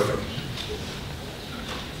perfect.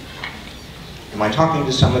 Am I talking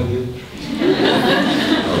to some of you?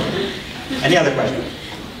 Okay. Any other questions?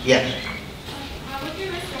 Yes. How would you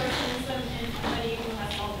restore cynicism in somebody who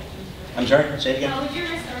has fallen victim to it? I'm sorry, say it again. How would you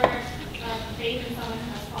restore faith in someone who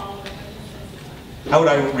has fallen victim to cynicism? How would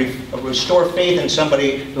I restore faith in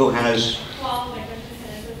somebody who has Fallen victim to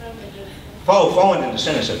cynicism, which is... fallen into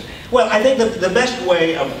cynicism? Well, I think that the best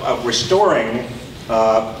way of restoring,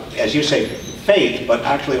 as you say, faith, but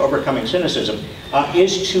actually overcoming cynicism,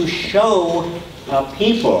 is to show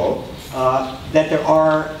people that there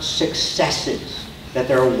are successes, that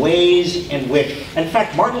there are ways in which, in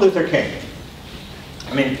fact, Martin Luther King,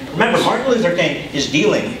 I mean, remember, Martin Luther King is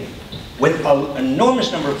dealing with an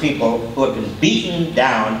enormous number of people who have been beaten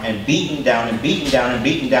down and beaten down and beaten down and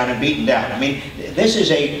beaten down and beaten down. I mean, this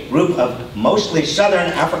is a group of mostly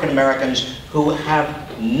Southern African Americans who have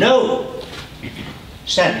no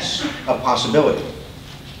sense of possibility.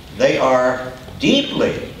 They are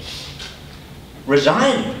deeply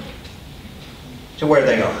resigned to where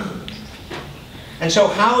they are. And so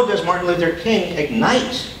how does Martin Luther King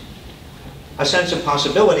ignite a sense of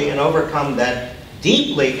possibility and overcome that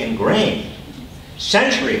deeply ingrained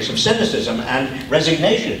centuries of cynicism and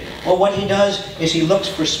resignation? Well, what he does is he looks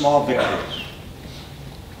for small victories.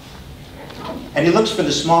 And he looks for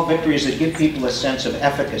the small victories that give people a sense of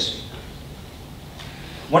efficacy.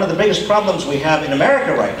 One of the biggest problems we have in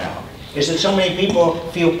America right now is that so many people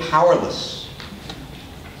feel powerless.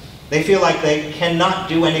 They feel like they cannot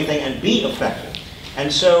do anything and be effective. And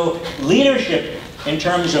so leadership in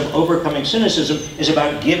terms of overcoming cynicism is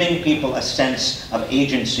about giving people a sense of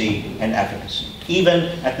agency and efficacy. Even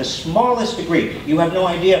at the smallest degree, you have no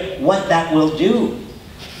idea what that will do.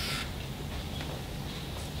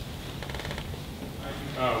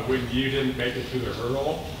 When you didn't make it through the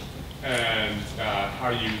hurdle, and how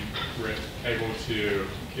you were able to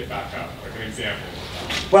get back up, like an example.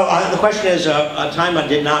 Well, the question is a time I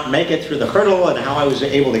did not make it through the hurdle and how I was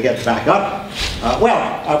able to get back up.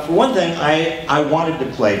 For one thing, I wanted to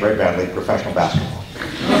play very badly professional basketball.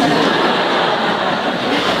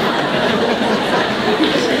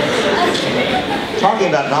 Talking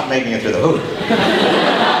about not making it through the hoop.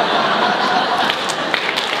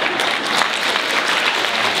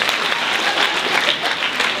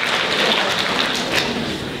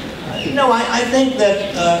 No, I think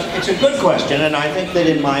that it's a good question, and I think that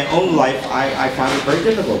in my own life I found it very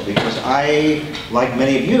difficult because I, like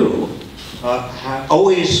many of you,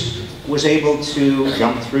 always was able to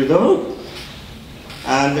jump through the hoop.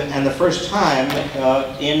 And the first time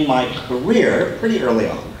in my career, pretty early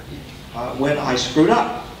on, when I screwed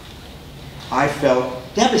up, I felt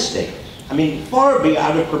devastated. I mean, far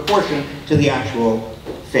out of proportion to the actual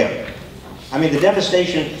failure. I mean, the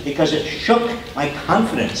devastation because it shook my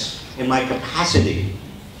confidence in my capacity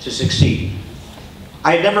to succeed.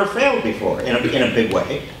 I had never failed before in a big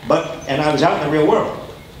way, and I was out in the real world.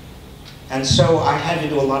 And so I had to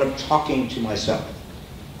do a lot of talking to myself.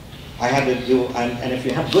 I had to do, and if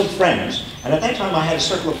you have good friends, and at that time I had a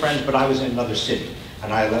circle of friends, but I was in another city,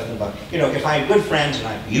 and I left them about, if I had good friends, and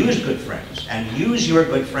I've used good friends, and use your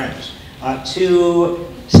good friends to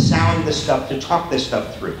sound this stuff, to talk this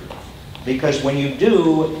stuff through. Because when you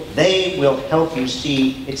do, they will help you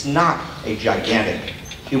see it's not a gigantic,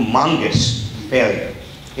 humongous failure.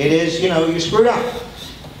 It is, you screwed up.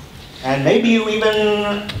 And maybe you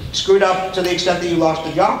even screwed up to the extent that you lost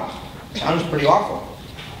a job. Sounds pretty awful.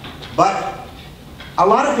 But A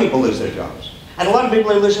lot of people lose their jobs. And a lot of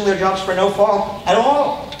people are losing their jobs for no fault at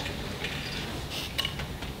all.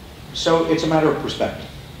 So it's a matter of perspective.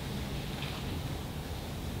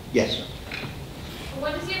 Yes?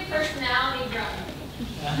 What is your personality drug?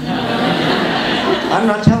 I'm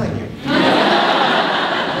not telling you.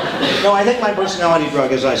 No, I think my personality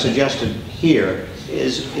drug, as I suggested here,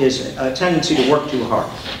 is a tendency to work too hard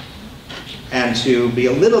and to be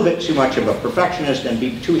a little bit too much of a perfectionist and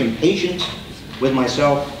be too impatient with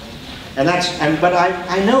myself. But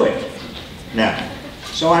I know it now.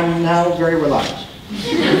 So I'm now very relaxed.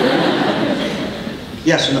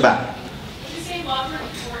 Yes, in the back. Would you say love or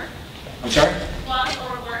work? I'm sorry? Love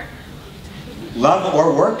or work? Love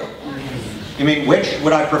or work? You mean which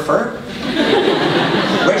would I prefer?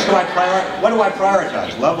 Which do I prioritize? What do I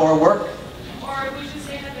prioritize? Love or work? Or would you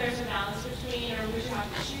say that there's a balance between, or would you have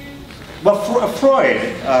to choose? Well, Freud.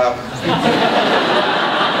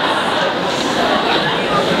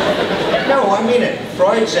 No, I mean it.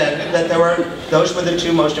 Freud said that those were the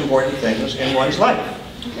two most important things in one's life,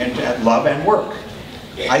 and love and work.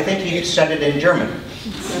 I think he said it in German,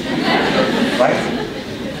 right?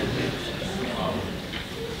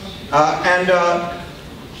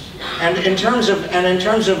 And in terms of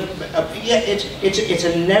yeah, it's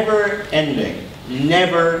a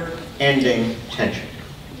never-ending tension.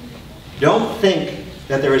 Don't think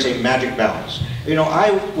that there is a magic balance. You know,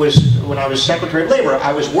 when I was Secretary of Labor,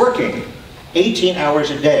 I was working 18 hours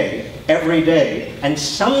a day, every day, and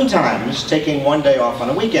sometimes taking one day off on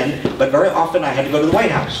a weekend, but very often I had to go to the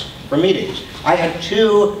White House for meetings. I had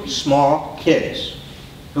 2 small kids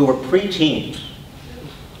who were preteens.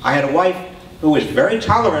 I had a wife who was very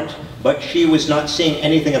tolerant, but she was not seeing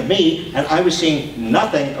anything of me, and I was seeing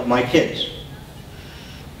nothing of my kids.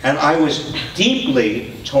 And I was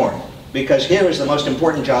deeply torn, because here is the most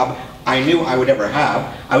important job I knew I would ever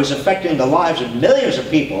have. I was affecting the lives of millions of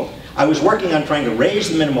people. I was working on trying to raise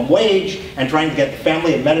the minimum wage and trying to get the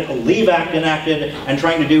Family and Medical Leave Act enacted and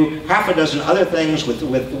trying to do half a dozen other things with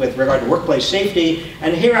regard to workplace safety.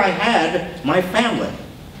 And here I had my family.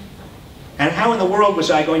 And how in the world was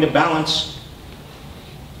I going to balance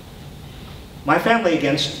my family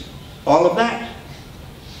against all of that?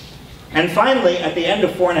 And finally, at the end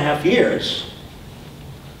of 4.5 years,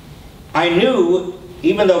 I knew,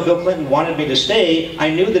 even though Bill Clinton wanted me to stay, I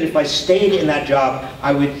knew that if I stayed in that job,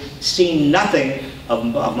 I would see nothing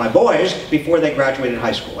of my boys before they graduated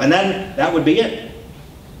high school. And then that would be it.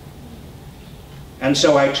 And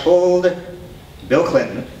so I told Bill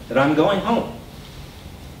Clinton that I'm going home.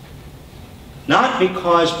 Not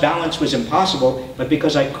because balance was impossible, but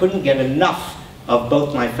because I couldn't get enough of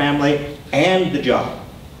both my family and the job.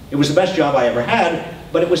 It was the best job I ever had,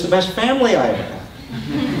 but it was the best family I ever had.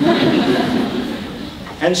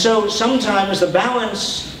 And so sometimes the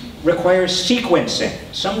balance requires sequencing.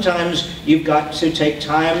 Sometimes you've got to take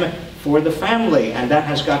time for the family, and that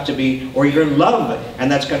has got to be, or your love,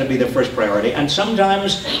 and that's going to be the first priority. And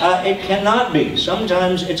sometimes it cannot be.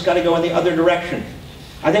 Sometimes it's got to go in the other direction.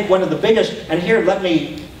 I think one of the biggest, and here let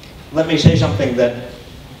me say something that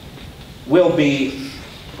will be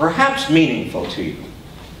perhaps meaningful to you.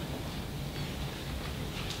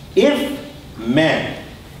 If men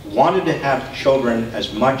wanted to have children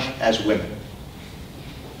as much as women,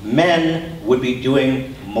 men would be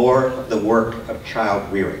doing more of the work of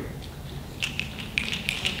child rearing.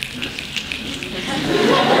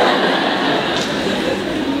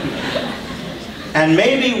 And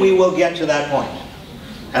maybe we will get to that point,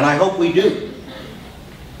 and I hope we do.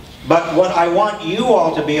 But what I want you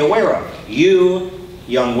all to be aware of, you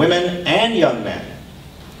young women and young men,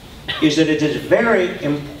 is that it is very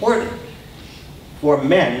important for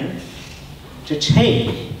men to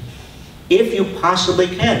take, if you possibly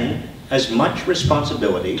can, as much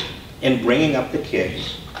responsibility in bringing up the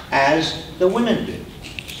kids as the women do.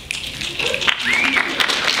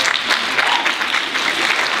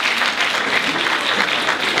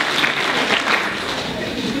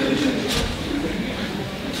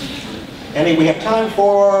 We have time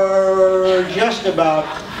for just about,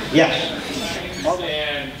 yes.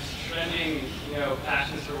 And trending,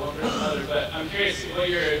 passions for one versus another, but I'm curious what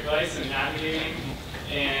your advice in navigating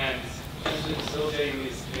and facilitating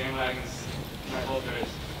these bandwagons in our culture is.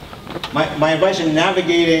 My advice in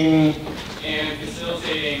navigating and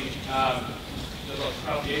facilitating the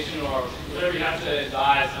propagation or whatever you have to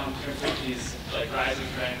advise on terms of these rising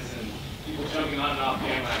trends and people jumping on and off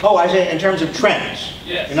bandwagons. Oh, I say in terms of trends.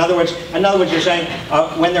 Yes. In other words, you're saying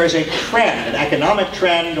when there is a trend, an economic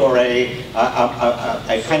trend, or a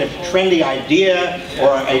kind of trendy idea,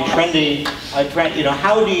 or a trend,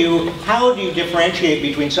 how do you differentiate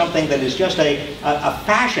between something that is just a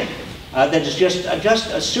fashion that is just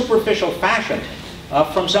a superficial fashion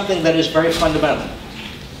from something that is very fundamental?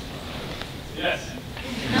 Yes.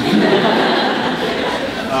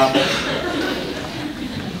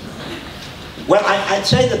 Well, I'd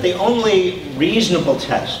say that the only reasonable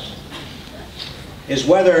test is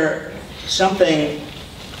whether something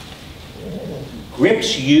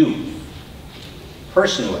grips you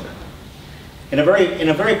personally in a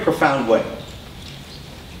very profound way.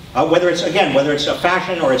 Whether it's a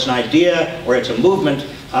fashion or it's an idea or it's a movement,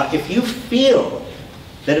 if you feel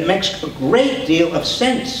that it makes a great deal of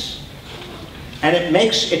sense and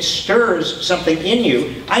it stirs something in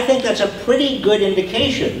you, I think that's a pretty good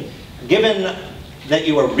indication, given that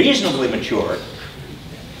you are reasonably mature.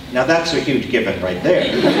 Now that's a huge given right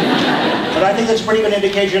there. But I think that's a pretty good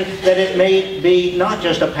indication that it may be not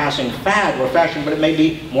just a passing fad or fashion, but it may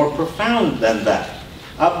be more profound than that.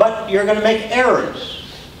 But you're going to make errors.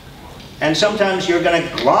 And sometimes you're going to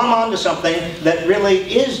glom onto something that really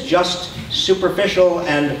is just superficial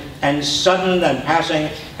and sudden and passing,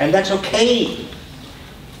 and that's okay.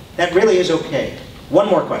 That really is okay. One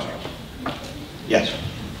more question. Yes?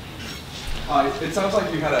 It sounds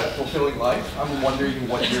like you had a fulfilling life. I'm wondering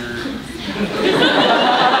what your...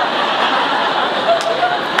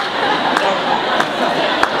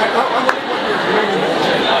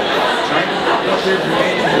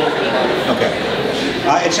 Okay.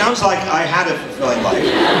 It sounds like I had a fulfilling life.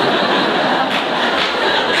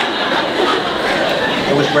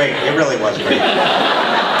 It was great. It really was great.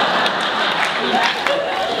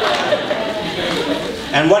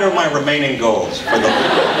 And what are my remaining goals for the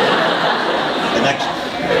next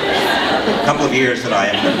couple of years that I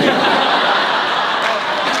am going to be?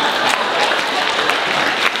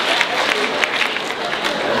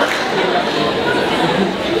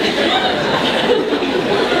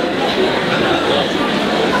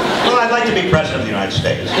 Well, I'd like to be President of the United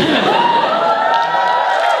States.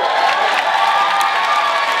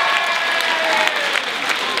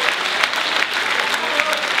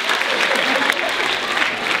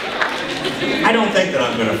 I don't think that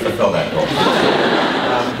I'm going to fulfill that goal.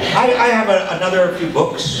 I have another few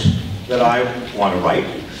books that I want to write.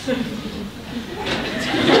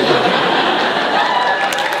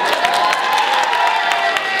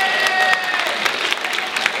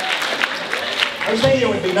 I was thinking it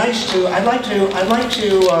would be nice to. I'd like to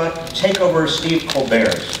take over Steve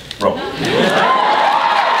Colbert's role.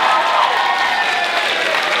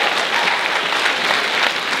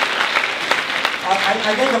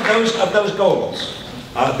 I think of those goals,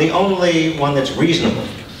 the only one that's reasonable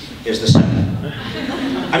is the second.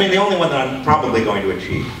 I mean, the only one that I'm probably going to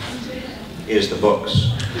achieve is the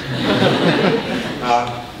books.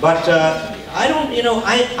 But I don't,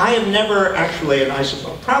 I have never actually, and I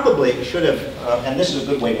probably should have, and this is a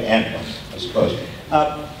good way to end, I suppose.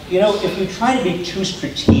 If you try to be too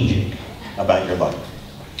strategic about your life,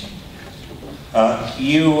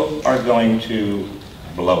 you are going to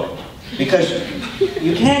blow it. Because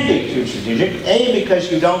you can be too strategic. A,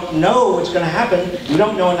 because you don't know what's going to happen. You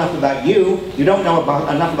don't know enough about you. You don't know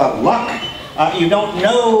enough about luck. You don't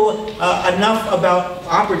know enough about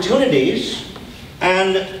opportunities.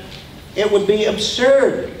 And it would be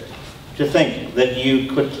absurd to think that you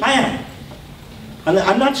could plan. And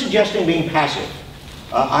I'm not suggesting being passive.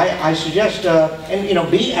 I suggest,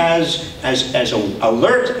 be as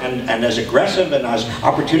alert and as aggressive and as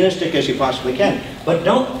opportunistic as you possibly can. But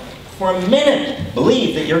don't for a minute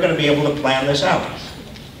believe that you're going to be able to plan this out.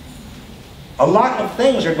 A lot of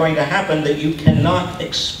things are going to happen that you cannot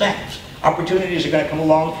expect. Opportunities are going to come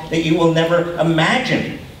along that you will never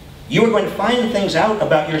imagine. You are going to find things out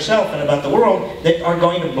about yourself and about the world that are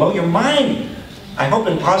going to blow your mind. I hope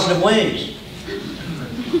in positive ways.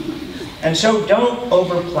 And so don't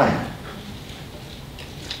overplan.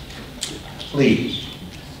 Please.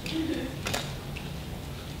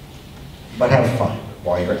 But have fun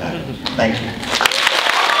while you're at it. Thank you.